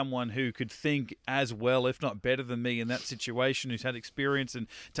needed someone who could think as well, if not better than me in that situation, who's had experience, and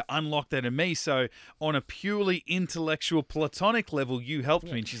to unlock that in me. So on a purely intellectual, platonic level, you helped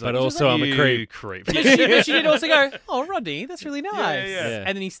me. And she's like, But also I'm a "You creep." But she did also go, "Oh, Rodney, that's really nice." yeah.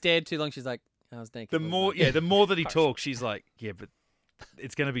 And then he stared too long. She's like, "I was naked." The wasn't more, I?" the more that he talks, she's like, yeah, but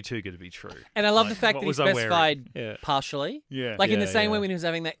it's going to be too good to be true. And I love Like, the fact what that he was I wearing? specified Yeah. partially. Yeah. Like in the Yeah, same way yeah. when he was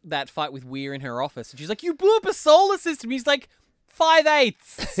having that fight with Weir in her office. And she's like, "You blew up a solar system." He's like,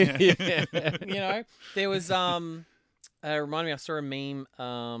 5/8. yeah. You know? There was, remind me, I saw a meme.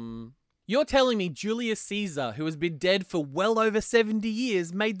 You're telling me Julius Caesar, who has been dead for well over 70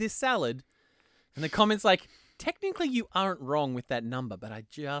 years, made this salad? And the comment's like, technically you aren't wrong with that number, but I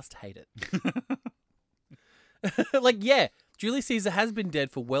just hate it. Like, yeah, Julius Caesar has been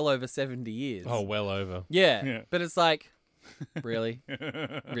dead for well over 70 years. Oh, well over. Yeah, but it's like, really?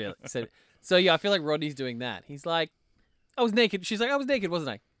 Really? So yeah, I feel like Rodney's doing that. He's like, I was naked. She's like, I was naked,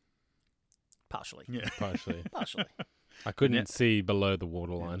 wasn't I? Partially. Yeah. Partially. Partially. I couldn't see below the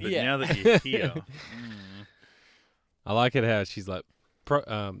waterline. But Yeah. now that you're here, I like it how she's like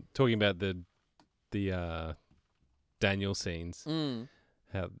talking about the Daniel scenes. Mm.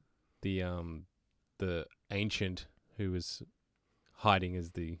 How the ancient who was hiding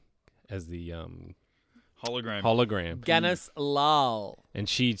as the hologram. hologram, Gannis Lal. and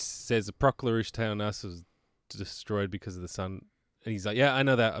she says the Proclarush Taonas was destroyed because of the sun. And he's like, "Yeah, I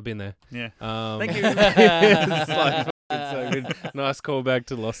know that. I've been there." Yeah. Thank you. It's like fucking so good. Nice callback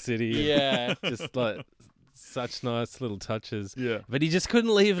to Lost City. Yeah. Just like such nice little touches. Yeah. But he just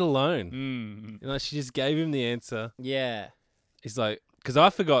couldn't leave it alone. Mm. You know, she just gave him the answer. Yeah. He's like, because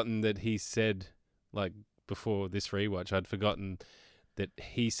I've forgotten that he said, like, before this rewatch, I'd forgotten that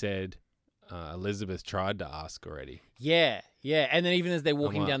he said Elizabeth tried to ask already. Yeah. Yeah. And then even as they're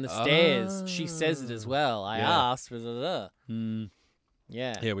walking like, down the stairs, she says it as well. I Yeah. asked. Blah, blah, blah. Mm.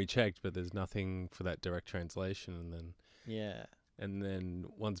 Yeah. Yeah, we checked, but there's nothing for that direct translation. Yeah. And then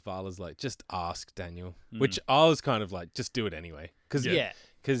once Vala's like, just ask Daniel, which I was kind of like, just do it anyway. Because Yeah.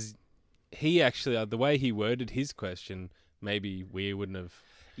 he actually, the way he worded his question, maybe we wouldn't have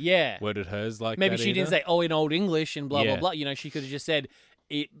Yeah. worded hers like Maybe that she didn't either. say, "Oh, in Old English," and blah, blah, Yeah. blah. You know, she could have just said,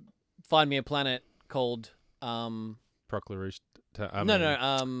 find me a planet called, Proclarush.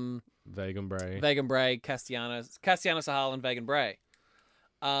 Vegan Bray. Vegan Bray, Castiana Sahal, and Vegan Bray.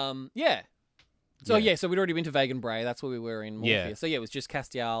 Yeah. So Yeah. so we'd already been to Vegan Bray. That's where we were in Morpheus. Yeah. So yeah, it was just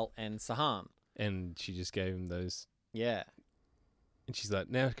Castiel and Sahan. And she just gave him those. Yeah. And she's like,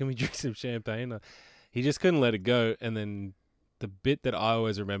 now can we drink some champagne? He just couldn't let it go. And then the bit that I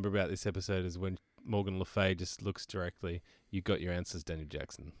always remember about this episode is when Morgan Le Fay just looks directly, you got your answers, Daniel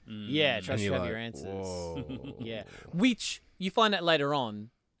Jackson. Yeah, And trust you you're have your like, answers. whoa. Yeah. Which you find out later on,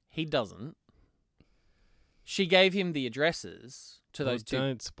 he doesn't. She gave him the addresses to those two.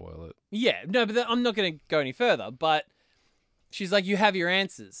 Don't spoil it. Yeah, no, but I'm not going to go any further. But she's like, you have your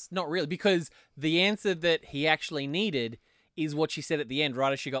answers. Not really, because the answer that he actually needed is what she said at the end,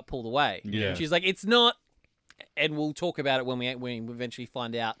 right as she got pulled away. Yeah. She's like, it's not, and we'll talk about it when we eventually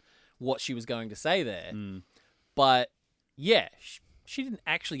find out what she was going to say there. But yeah, she didn't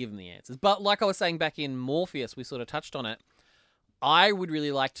actually give him the answers. But like I was saying back in Morpheus, we sort of touched on it. I would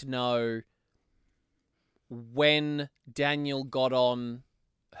really like to know when Daniel got on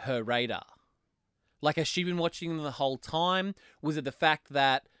her radar. Like, has she been watching them the whole time? Was it the fact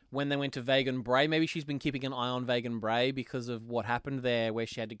that when they went to Vegan Bray. Maybe she's been keeping an eye on Vegan Bray because of what happened there where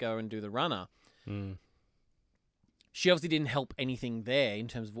she had to go and do the runner. She obviously didn't help anything there in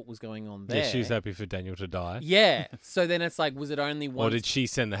terms of what was going on there. Yeah, she was happy for Daniel to die. Yeah. So then it's like, was it only one? Or did she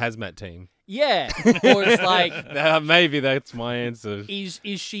send the hazmat team? Yeah. Or it's like... maybe that's my answer. Is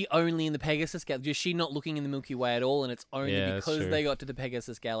she only in the Pegasus Galaxy? Is she not looking in the Milky Way at all? And it's only because they got to the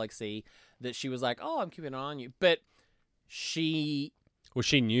Pegasus Galaxy that she was like, oh, I'm keeping an eye on you. But she... Well,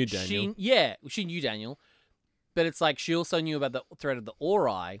 she knew Daniel. She knew Daniel. But it's like she also knew about the threat of the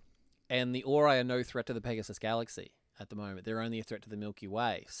Ori, and the Ori are no threat to the Pegasus Galaxy at the moment. They're only a threat to the Milky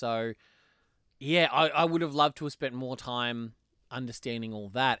Way. So, yeah, I would have loved to have spent more time understanding all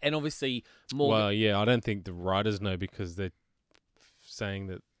that. And obviously more... Well, yeah, I don't think the writers know because they're saying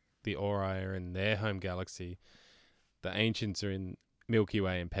that the Ori are in their home galaxy. The Ancients are in Milky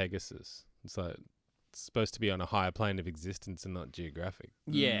Way and Pegasus. So it's supposed to be on a higher plane of existence and not geographic.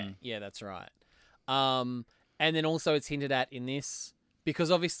 Yeah, that's right. And then also it's hinted at in this,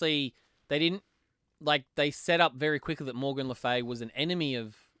 because obviously they didn't... Like, they set up very quickly that Morgan Le Fay was an enemy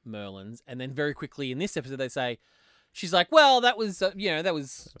of Merlin's, and then very quickly in this episode they say, she's like, well, that was, that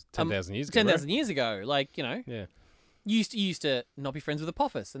was 10,000 years ago. 10,000 years ago. Like, Yeah. You used to not be friends with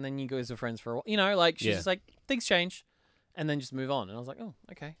Apophis, and then you guys were friends for a while. Like, she's just like, things change, and then just move on. And I was like, oh,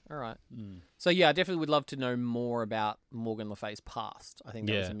 okay, all right. So, yeah, I definitely would love to know more about Morgan Le Fay's past. I think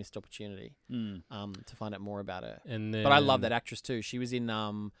that was a missed opportunity to find out more about her. And then... But I love that actress, too. She was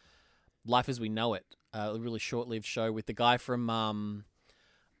in... Life as We Know It, a really short-lived show with the guy from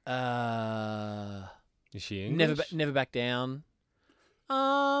Is she English? Never Back Down.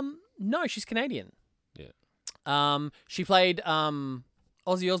 No, she's Canadian. Yeah. She played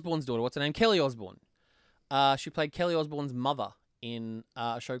Ozzy Osbourne's daughter. What's her name? Kelly Osbourne. She played Kelly Osbourne's mother in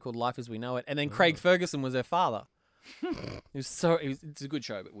a show called Life as We Know It, and then Craig Ferguson was her father. It's a good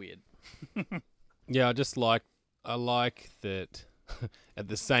show, but weird. Yeah, I like that. At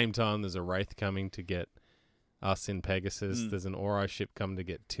the same time, there's a Wraith coming to get us in Pegasus. There's an Ori ship coming to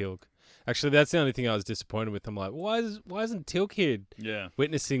get Teal'c. Actually, that's the only thing I was disappointed with. I'm like, why isn't Teal'c here? Yeah.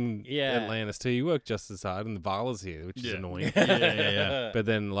 Witnessing Atlantis too. You work just as hard, and the Vala's here, which is annoying. Yeah. But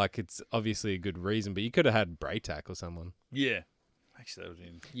then, like, it's obviously a good reason. But you could have had Braytak or someone. Yeah. Actually, that would have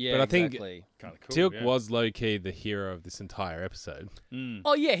been... Yeah, but I think exactly. Kind of cool. Teal'c was low-key the hero of this entire episode.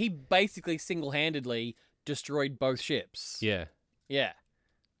 Oh, yeah, he basically single-handedly destroyed both ships. Yeah. Yeah.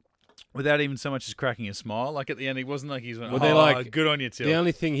 Without even so much as cracking a smile. Like, at the end, he wasn't like he's went, they're like, good on you, Teal'c. The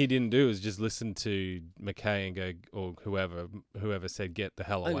only thing he didn't do is just listen to McKay and go, or whoever said, get the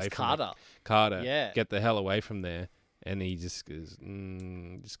hell away from Carter. Carter. Yeah. Get the hell away from there. And he just goes, just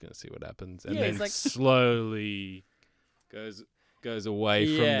going to see what happens. And then like... slowly goes away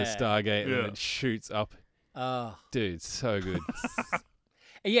from the Stargate and then shoots up. Oh. Dude, so good.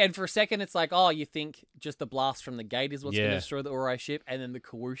 Yeah, and for a second it's like, oh, you think just the blast from the gate is what's going to Yeah. destroy the Ori ship, and then the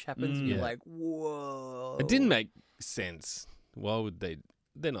Kawoosh happens, and you're like, whoa. It didn't make sense. Why would they?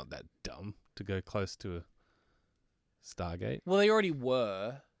 They're not that dumb to go close to a Stargate. Well, they already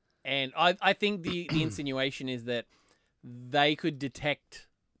were, and I think the insinuation is that they could detect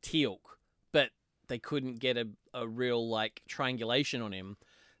Teal'c, but they couldn't get a real, like, triangulation on him.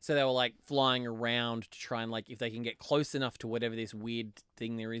 So they were, like, flying around to try and, like, if they can get close enough to whatever this weird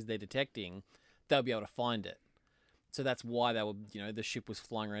thing there is they're detecting, they'll be able to find it. So that's why they were, the ship was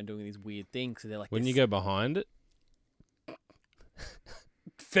flying around doing these weird things. So they're like, Wouldn't you go behind it?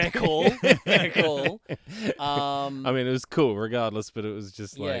 Fair call. Fair call. I mean, it was cool regardless, but it was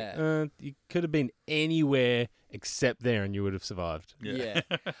just like, you could have been anywhere except there and you would have survived. Yeah.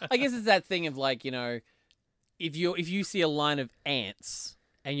 I guess it's that thing of, like, if you see a line of ants...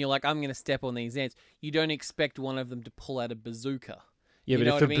 and you're like, I'm going to step on these ants, you don't expect one of them to pull out a bazooka. Yeah, but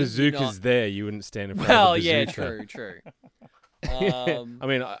if a bazooka's there, you wouldn't stand in front of a bazooka. Well, yeah, true. I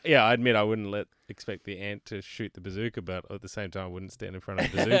mean, I admit I wouldn't expect the ant to shoot the bazooka, but at the same time, I wouldn't stand in front of a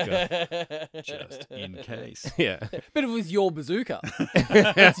bazooka. Just in case. Yeah. But it was your bazooka.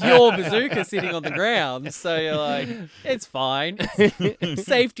 It's your bazooka sitting on the ground, so you're like, it's fine.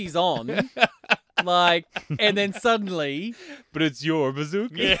 Safety's on. Like, and then suddenly... But it's your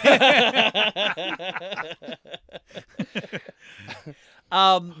bazooka. Yeah.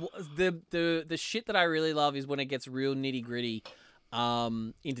 The shit that I really love is when it gets real nitty-gritty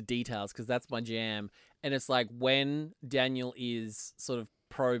into details, because that's my jam. And it's like when Daniel is sort of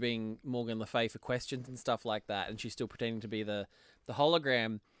probing Morgan Le Fay for questions and stuff like that, and she's still pretending to be the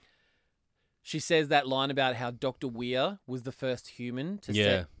hologram, she says that line about how Dr. Weir was the first human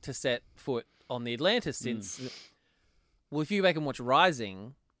to set foot on the Atlantis since... Well, if you go back and watch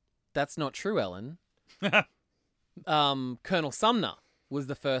Rising, that's not true, Ellen. Colonel Sumner was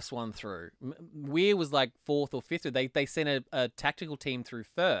the first one through. Weir was like 4th or 5th. They sent a tactical team through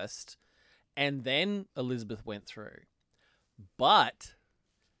first, and then Elizabeth went through. But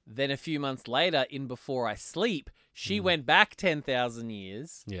then a few months later, in Before I Sleep, she went back 10,000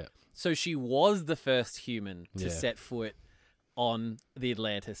 years. Yeah. So she was the first human to set foot on the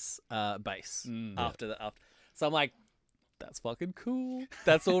Atlantis base after the. So I'm like, that's fucking cool.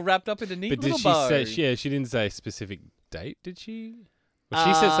 That's all wrapped up in a neat little bow. But did she say? She didn't say a specific date, did she? Well,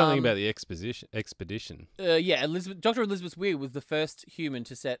 she said something about the expedition. Yeah, Dr. Elizabeth Weir was the first human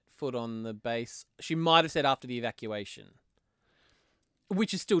to set foot on the base. She might have said after the evacuation,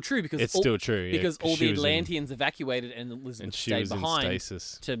 which is still true because it's still true. Yeah, because all the Atlanteans evacuated and Elizabeth stayed behind in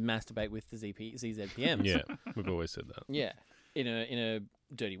stasis to masturbate with the ZZPMs. Yeah, we've always said that. Yeah, in a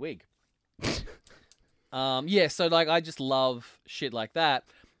dirty wig. Yeah, so like I just love shit like that.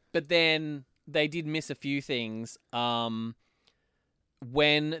 But then they did miss a few things.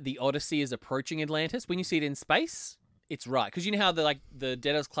 When the Odyssey is approaching Atlantis, when you see it in space, it's right because you know how the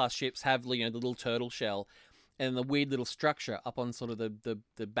Daedalus class ships have the little turtle shell and the weird little structure up on sort of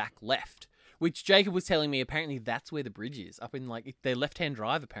the back left, which Jacob was telling me apparently that's where the bridge is, up in like their left-hand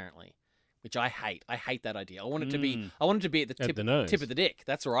drive apparently, which I hate. I hate that idea. I want it to be at the tip of the dick.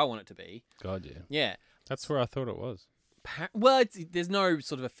 That's where I want it to be. God, yeah. Yeah. That's where I thought it was. Well, there's no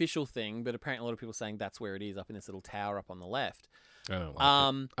sort of official thing, but apparently a lot of people are saying that's where it is, up in this little tower up on the left. I don't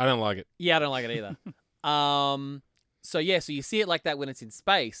like it. I don't like it. Yeah, I don't like it either. So you see it like that when it's in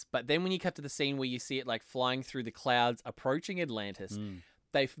space, but then when you cut to the scene where you see it like flying through the clouds approaching Atlantis,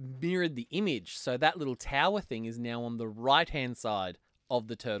 they've mirrored the image. So that little tower thing is now on the right-hand side of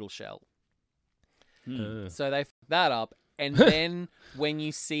the turtle shell. So they fucked that up. And then when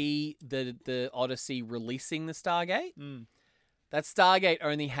you see the Odyssey releasing the Stargate, that Stargate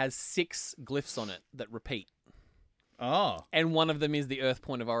only has 6 glyphs on it that repeat. Oh. And one of them is the Earth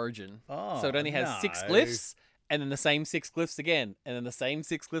point of origin. Oh, so it only has 6 glyphs, and then the same 6 glyphs again, and then the same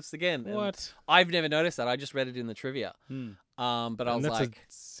 6 glyphs again. What? I've never noticed that. I just read it in the trivia. But I was like...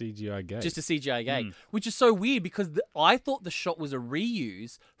 That's a CGI gate. Just a CGI gate. Which is so weird because I thought the shot was a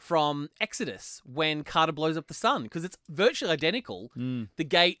reuse from Exodus when Carter blows up the sun because it's virtually identical. The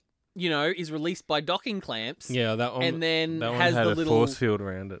gate... is released by docking clamps. Yeah, that one. And then that has one had the a little force field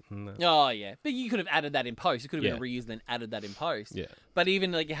around it. Oh yeah, but you could have added that in post. It could have been reused, then added that in post. Yeah. But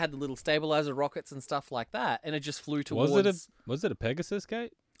even like you had the little stabilizer rockets and stuff like that, and it just flew towards. Was it a Pegasus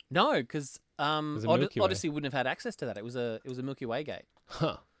gate? No, because Odyssey wouldn't have had access to that. It was a Milky Way gate.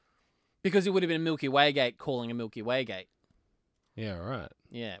 Huh. Because it would have been a Milky Way gate calling a Milky Way gate. Yeah. Right.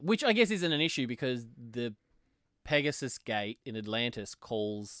 Yeah, which I guess isn't an issue because the Pegasus gate in Atlantis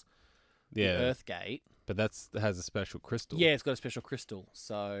calls. The Earth Gate. But that has a special crystal. Yeah, it's got a special crystal.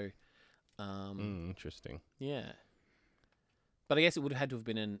 So, interesting. Yeah. But I guess it would have had to have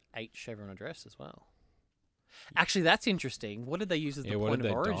been an 8 chevron address as well. Actually, that's interesting. What did they use as the point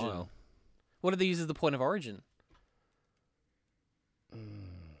of origin? Dial? What did they use as the point of origin?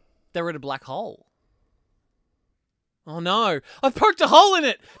 They were at a black hole. Oh no! I've poked a hole in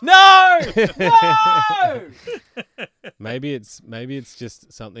it. No! No! Maybe it's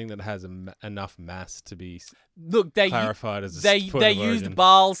just something that has enough mass to be clarified as a they point of used origin.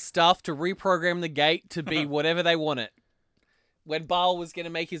 Baal's stuff to reprogram the gate to be whatever they want it. When Baal was going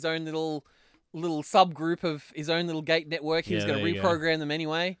to make his own little subgroup of his own little gate network, he was going to reprogram them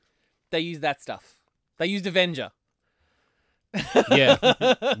anyway. They used that stuff. They used Avenger. Yeah.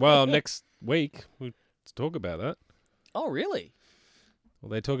 Well, next week we'll talk about that. Oh, really? Well,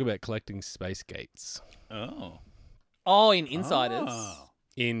 they talk about collecting space gates. Oh, in Insiders.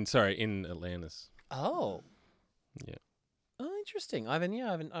 In Atlantis. Oh. Yeah. Oh, interesting. I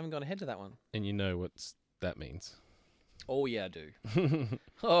haven't gone ahead to that one. And you know what that means. Oh yeah, I do.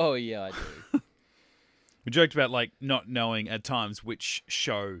 Oh yeah, I do. We joked about like not knowing at times which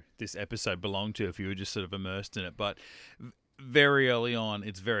show this episode belonged to if you were just sort of immersed in it, but very early on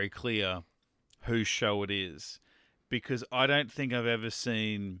it's very clear whose show it is. Because I don't think I've ever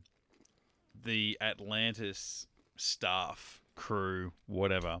seen the Atlantis staff, crew,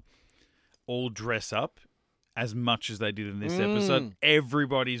 whatever, all dress up as much as they did in this episode.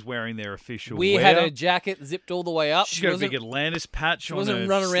 Everybody's wearing their official We wear. had a jacket zipped all the way up. She's got a big Atlantis patch on her wasn't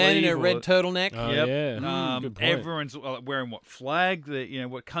running around in a red turtleneck. Oh, Yep. yeah. Good point. Everyone's wearing what flag,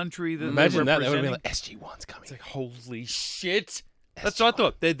 what country they're Imagine that. That would representing. be like SG-1's coming. It's like, holy shit. That's what I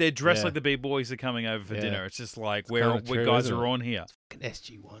thought. They're dressed like the B-boys are coming over for dinner. It's just like, where guys are on here. Fucking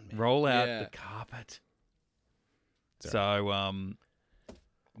SG-1, man. Roll out the carpet. So, I'm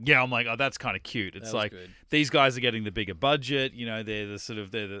like, oh, that's kind of cute. It's like good. These guys are getting the bigger budget. They're the sort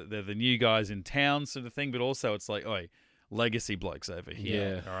of they're the new guys in town, sort of thing. But also, it's like, oh, legacy blokes over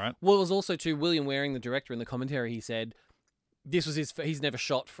here. Yeah. All right. Well, it was also too William Waring, the director, in the commentary. He said this was he's never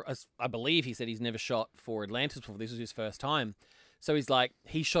shot for. I believe he said he's never shot for Atlantis before. This was his first time. So he's like,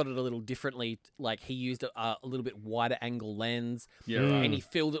 he shot it a little differently. Like, he used a little bit wider angle lens. Yeah, right. And he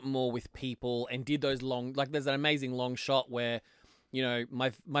filled it more with people and did those long, like, there's an amazing long shot where, you know,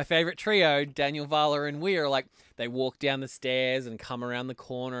 my favorite trio, Daniel Vala and Weir, like, they walk down the stairs and come around the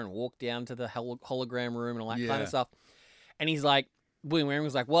corner and walk down to the hologram room and all that kind of stuff. And he's like, William Waring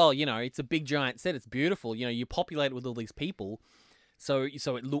was like, well, you know, it's a big giant set. It's beautiful. You know, you populate it with all these people. So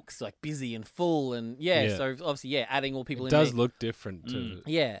it looks like busy and full, and so obviously, adding all people in does there. look different to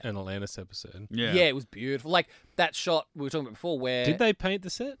an Atlantis episode. Yeah. Yeah, it was beautiful. Like that shot we were talking about before where... Did they paint the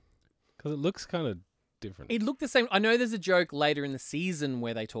set? Because it looks kind of different. It looked the same. I know there's a joke later in the season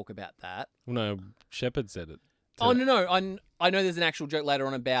where they talk about that. Well, no, Shepard said it. Oh, no. I know there's an actual joke later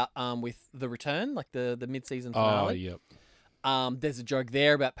on about with The Return, like the mid-season finale. Oh, yep. There's a joke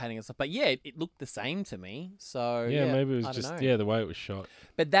there about painting and stuff, but it looked the same to me. So maybe it was just the way it was shot.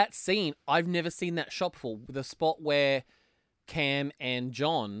 But that scene, I've never seen that shot before. The spot where Cam and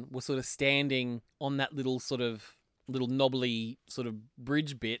John were sort of standing on that little knobbly sort of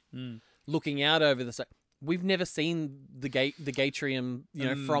bridge bit, looking out over the. We've never seen the Gatrium,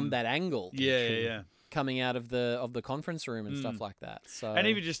 from that angle. Yeah. Coming out of the conference room and stuff like that. So, and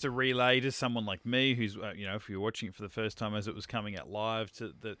even just to relay to someone like me, who's if you're watching it for the first time as it was coming out live,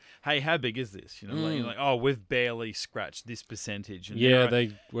 to that, hey, how big is this? You're like, oh, we've barely scratched this percentage. And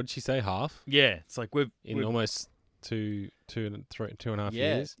what did she say? Half? Yeah, it's like we've almost 2.5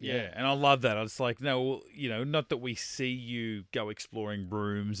 years. Yeah, and I love that. I was like, no, not that we see you go exploring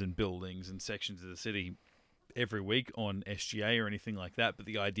rooms and buildings and sections of the city every week on SGA or anything like that, but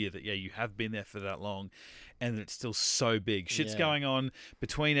the idea that you have been there for that long and that it's still so big. Shit's going on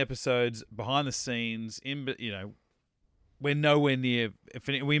between episodes, behind the scenes, we're nowhere near.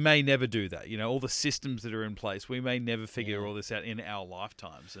 We may never do that. All the systems that are in place, we may never figure all this out in our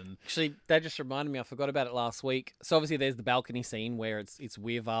lifetimes. And actually, that just reminded me. I forgot about it last week. So obviously, there's the balcony scene where it's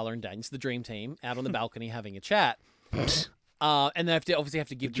Weir, Vala, and Daniel, it's the dream team, out on the balcony having a chat. And they have to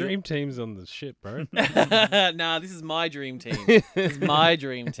give the dream team's on the ship, bro. Nah, this is my dream team. This is my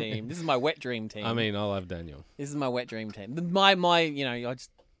dream team. This is my wet dream team. I mean, I'll have Daniel. This is my wet dream team. I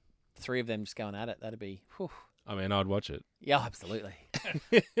just three of them just going at it. That'd be. Whew. I mean, I'd watch it. Yeah, absolutely.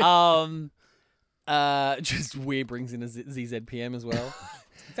 Just Weir brings in a ZZPM as well.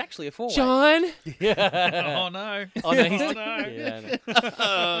 It's actually a 4-way. John. Yeah. Oh no. Oh no. He's no.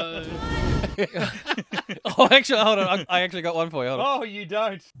 Oh, actually, hold on. I actually got one for you. Hold on. Oh, you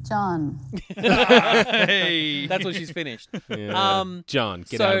don't. John. Hey. That's when she's finished. Yeah. John,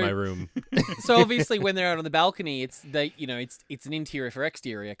 get out of my room. So obviously, when they're out on the balcony, it's an interior for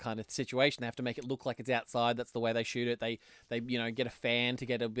exterior kind of situation. They have to make it look like it's outside. That's the way they shoot it. They get a fan to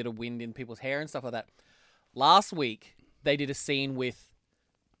get a bit of wind in people's hair and stuff like that. Last week, they did a scene with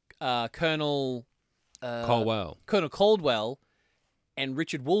Colonel Caldwell and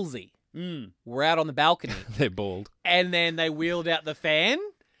Richard Woolsey. Were out on the balcony. They're bald. And then they wheeled out the fan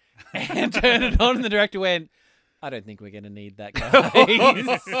and turned it on, and the director went, I don't think we're going to need that,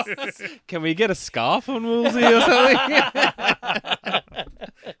 guys. Can we get a scarf on Woolsey or something?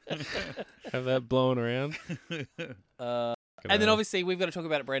 Have that blowing around. And then obviously we've got to talk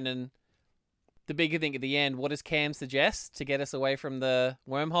about it, Brendan. The bigger thing at the end, what does Cam suggest to get us away from the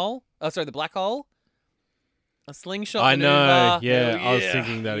wormhole? Oh, sorry, the black hole? A slingshot I maneuver. know, yeah. I was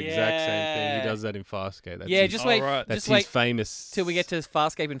thinking that exact same thing. He does that in Farscape. That's his, just wait. Right. That's just his wait famous... till we get to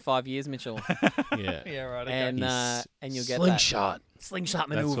Farscape in 5 years, Mitchell. Yeah. Yeah, right. Okay. And you'll get slingshot. That. Slingshot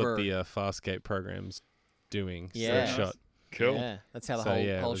That's maneuver. what the Farscape program's doing. Yeah. Slingshot. Cool. Yeah, that's how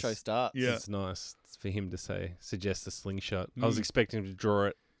the whole show starts. Yeah. It's nice for him to suggest a slingshot. I was expecting him to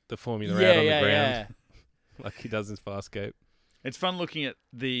draw the formula Yeah, out on yeah, the ground. yeah. Like he does in Farscape. It's fun looking at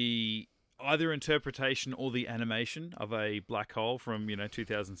the either interpretation or the animation of a black hole from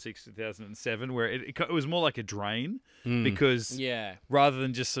 2006 2007, where it was more like a drain because rather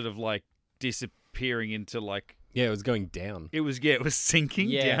than just sort of like disappearing into like it was going down. It was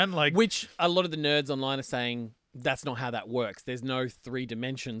sinking down, like which a lot of the nerds online are saying that's not how that works. There's no 3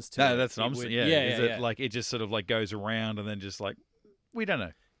 dimensions to it. No, that's what I'm saying. Yeah, yeah. Like it just sort of like goes around and then just like we don't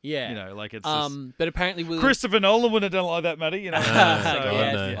know. Yeah, like it's just... but apparently Christopher Nolan would have done like that, Matty.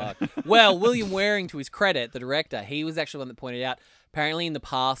 Well, William Waring, to his credit, the director, he was actually the one that pointed out. Apparently, in the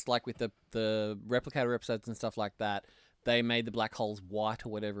past, like with the Replicator episodes and stuff like that, they made the black holes white or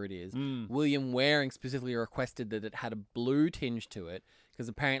whatever it is. William Waring specifically requested that it had a blue tinge to it because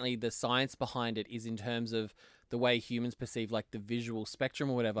apparently the science behind it is in terms of the way humans perceive like the visual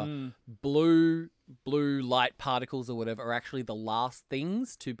spectrum or whatever. Blue light particles or whatever are actually the last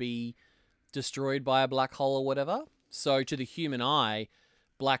things to be destroyed by a black hole or whatever. So to the human eye,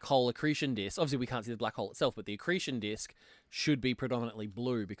 black hole accretion disk, obviously we can't see the black hole itself, but the accretion disk should be predominantly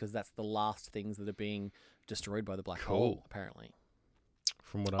blue because that's the last things that are being destroyed by the black hole, apparently.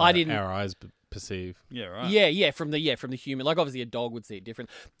 From what our eyes perceive. Yeah, right. Yeah, from the human. Like obviously a dog would see it different.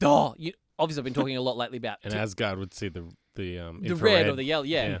 Obviously I've been talking a lot lately about and Asgard would see the red or the yellow.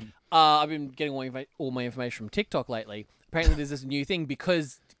 Yeah. I've been getting all my information from TikTok lately. Apparently there's this new thing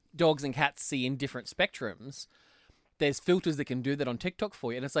because dogs and cats see in different spectrums. There's filters that can do that on TikTok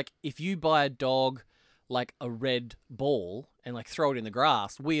for you, and it's like if you buy a dog like a red ball and like throw it in the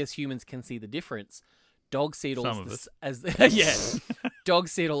grass, we as humans can see the difference. Dogs see it all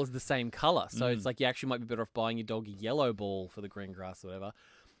dogs see it all as the same color. So it's like you actually might be better off buying your dog a yellow ball for the green grass or whatever.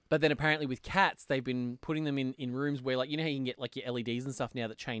 But then apparently with cats, they've been putting them in rooms where, like, you know how you can get like your LEDs and stuff now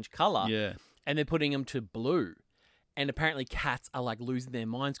that change color? Yeah. And they're putting them to blue. And apparently cats are like losing their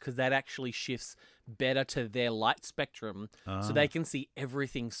minds because that actually shifts better to their light spectrum. So they can see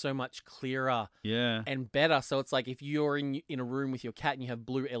everything so much clearer and better. So it's like if you're in a room with your cat and you have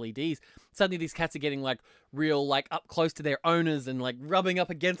blue LEDs, suddenly these cats are getting like real like up close to their owners and like rubbing up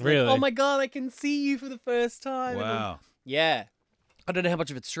against them. Really? Like, oh my God, I can see you for the first time. Wow. Yeah. I don't know how much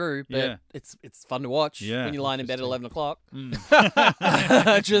of it's true, but it's fun to watch when you're lying in bed at 11 o'clock.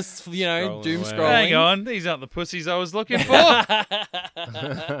 Just, doom scrolling. Hang on, these aren't the pussies I was looking for.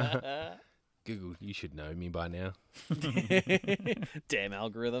 Google, you should know me by now. Damn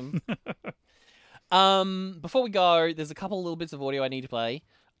algorithm. Before we go, there's a couple little bits of audio I need to play.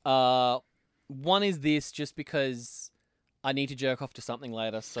 One is this, just because I need to jerk off to something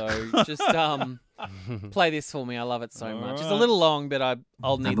later, so just play this for me. I love it so much. It's a little long, but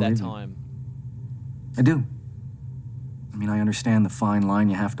I'll need that time. I do. I mean, I understand the fine line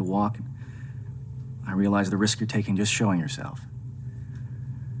you have to walk. And I realize the risk you're taking just showing yourself.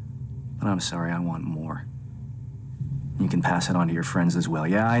 But I'm sorry, I want more. You can pass it on to your friends as well.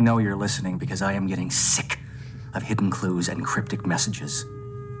 Yeah, I know you're listening because I am getting sick of hidden clues and cryptic messages.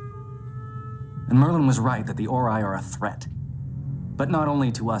 And Merlin was right that the Ori are a threat. But not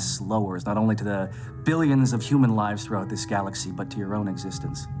only to us lowers, not only to the billions of human lives throughout this galaxy, but to your own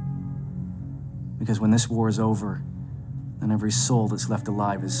existence. Because when this war is over, then every soul that's left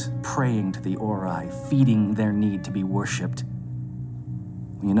alive is praying to the Ori, feeding their need to be worshipped.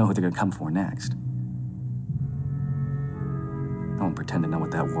 You know who they're going to come for next. I won't pretend to know what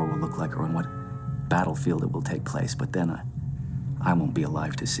that war will look like or on what battlefield it will take place, but then I won't be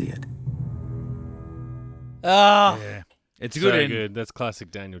alive to see it. Oh, Yeah. It's good. Good. That's classic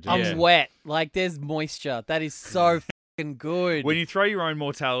Daniel J. I'm wet. Like, there's moisture. That is so fucking good. When you throw your own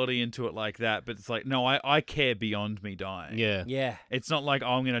mortality into it like that, but it's like, no, I care beyond me dying. Yeah. Yeah. It's not like, oh,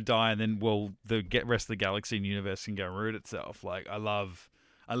 I'm going to die and then, the rest of the galaxy and universe can go root itself. Like, I love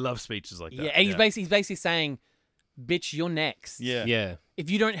speeches like that. Yeah, and he's basically saying, bitch, you're next. Yeah. Yeah. If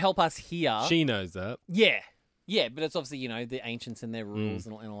you don't help us here... She knows that. Yeah. Yeah, but it's obviously, the ancients and their rules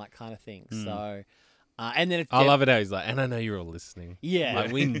and all that kind of thing. So... and then it's I love it how he's like, and I know you're all listening. Yeah.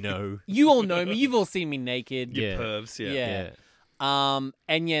 Like, we know. You all know me. You've all seen me naked. You pervs, yeah.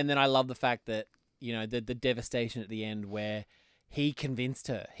 And then I love the fact that, the devastation at the end where he convinced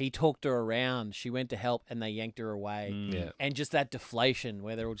her. He talked her around. She went to help and they yanked her away. Yeah. And just that deflation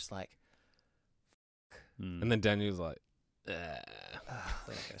where they're all just like... And then Daniel's like,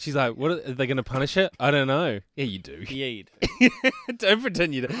 she's like, what are they going to punish her? I don't know. Yeah, you do. Yeah, you do. Don't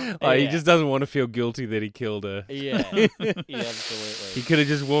pretend you don't. He just doesn't want to feel guilty that he killed her. Yeah. Yeah, absolutely. He could have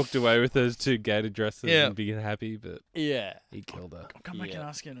just walked away with those two gated dresses and been happy, but yeah, he killed her. I'll come back and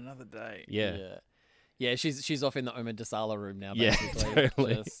ask you another day. Yeah. Yeah, she's off in the Oma Dasala room now, Yeah, basically.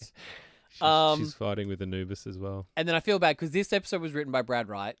 totally. She's fighting with Anubis as well. And then I feel bad because this episode was written by Brad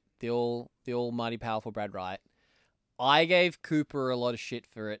Wright, the almighty powerful Brad Wright. I gave Cooper a lot of shit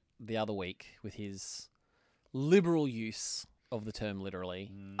for it the other week with his liberal use of the term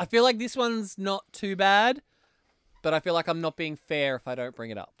literally. I feel like this one's not too bad, but I feel like I'm not being fair if I don't bring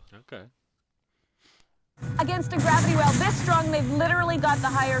it up. Okay. Against a gravity well this strong, they've literally got the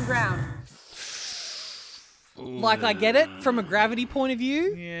higher ground. Like, I get it from a gravity point of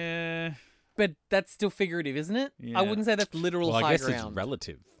view. Yeah. But that's still figurative, isn't it? Yeah. I wouldn't say that's literal Well, high I guess ground. it's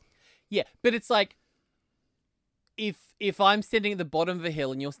relative. Yeah, but it's like, if I'm standing at the bottom of a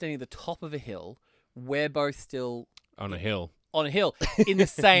hill and you're standing at the top of a hill, we're both still... On a hill. On a hill, in the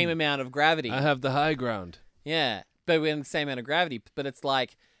same amount of gravity. I have the high ground. Yeah, but we're in the same amount of gravity. But it's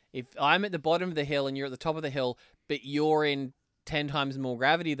like, if I'm at the bottom of the hill and you're at the top of the hill, but you're in 10 times more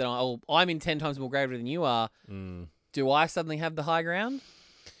gravity than I'm in 10 times more gravity than you are, do I suddenly have the high ground?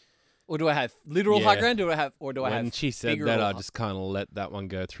 Or do I have literal high ground? Do I have When she said that, I just kind of let that one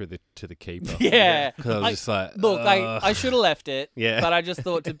go through to the keeper. Yeah. Because I was just like, look, I should have left it. Yeah. But I just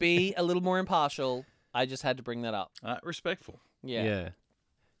thought to be a little more impartial, I just had to bring that up. Respectful. Yeah. Yeah.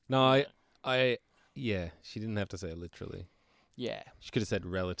 No, yeah, she didn't have to say it literally. Yeah. She could have said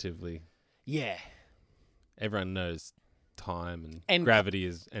relatively. Yeah. Everyone knows time and gravity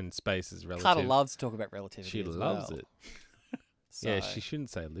and space is relative. Carter loves to talk about relativity. She loves it. So. Yeah, she shouldn't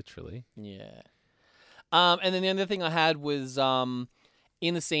say literally. Yeah. And then the other thing I had was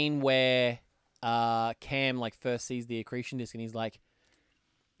in the scene where Cam like first sees the accretion disc and he's like,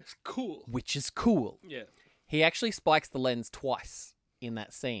 "It's cool," which is cool. Yeah. He actually spikes the lens twice in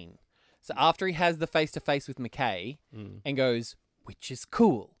that scene. So after he has the face-to-face with McKay and goes, which is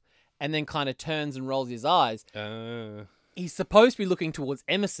cool, and then kind of turns and rolls his eyes, he's supposed to be looking towards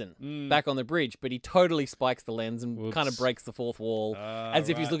Emerson back on the bridge, but he totally spikes the lens and kind of breaks the fourth wall as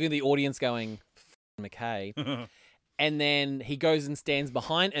if he's looking at the audience going, McKay. And then he goes and stands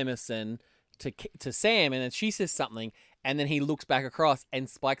behind Emerson to Sam, and then she says something, and then he looks back across and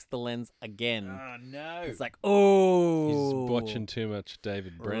spikes the lens again. Oh, no. It's like, oh. He's watching too much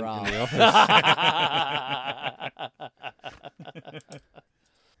David Brent in the office.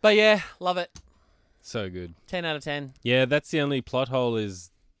 But yeah, love it. So good. 10 out of 10. Yeah, that's the only plot hole is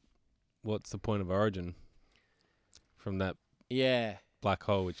what's the point of origin from that black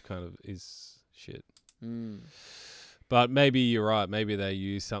hole, which kind of is shit. But maybe you're right. Maybe they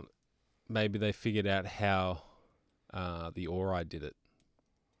used some. Maybe they figured out how the Ori did it.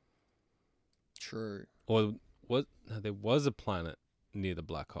 True. Or what? No, there was a planet near the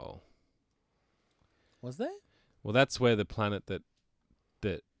black hole. Was there? Well, that's where the planet that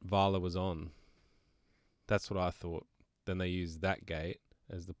Vala was on. That's what I thought. Then they used that gate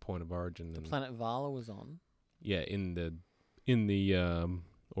as the point of origin. The planet Vala was on? Yeah, in the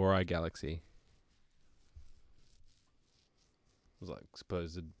Ori galaxy. It was like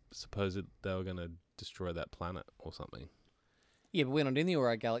supposed they were going to destroy that planet or something. Yeah, but we're not in the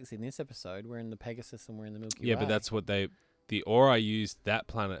Ori galaxy in this episode. We're in the Pegasus and we're in the Milky Way. Yeah, but that's what the Ori used that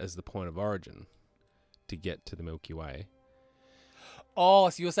planet as the point of origin to get to the Milky Way. Oh,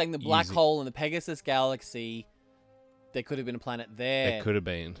 so you're saying the black hole in the Pegasus galaxy, there could have been a planet there. There could have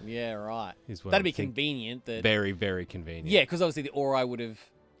been. Yeah, right. That'd be convenient. Very, very convenient. Yeah, because obviously the Ori would have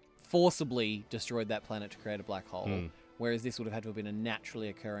forcibly destroyed that planet to create a black hole, whereas this would have had to have been a naturally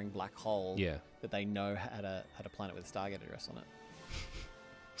occurring black hole that they know had a planet with a Stargate address on it.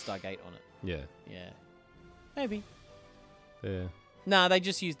 Stargate on it. Yeah. Yeah. Maybe. Yeah. Nah, they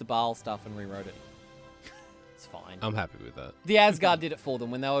just used the Baal stuff and rewrote it. It's fine. I'm happy with that. The Asgard did it for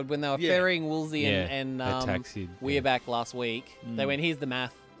them when they were ferrying Woolsey and Weirback last week. They went, here's the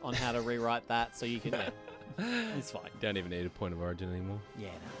math on how to rewrite that, so you can. It's fine. Don't even need a point of origin anymore. Yeah.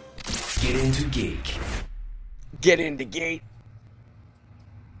 No. Get into geek. Get into gate.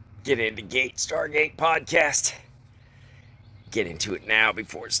 Get into Gate Stargate podcast. Get into it now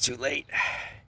before it's too late.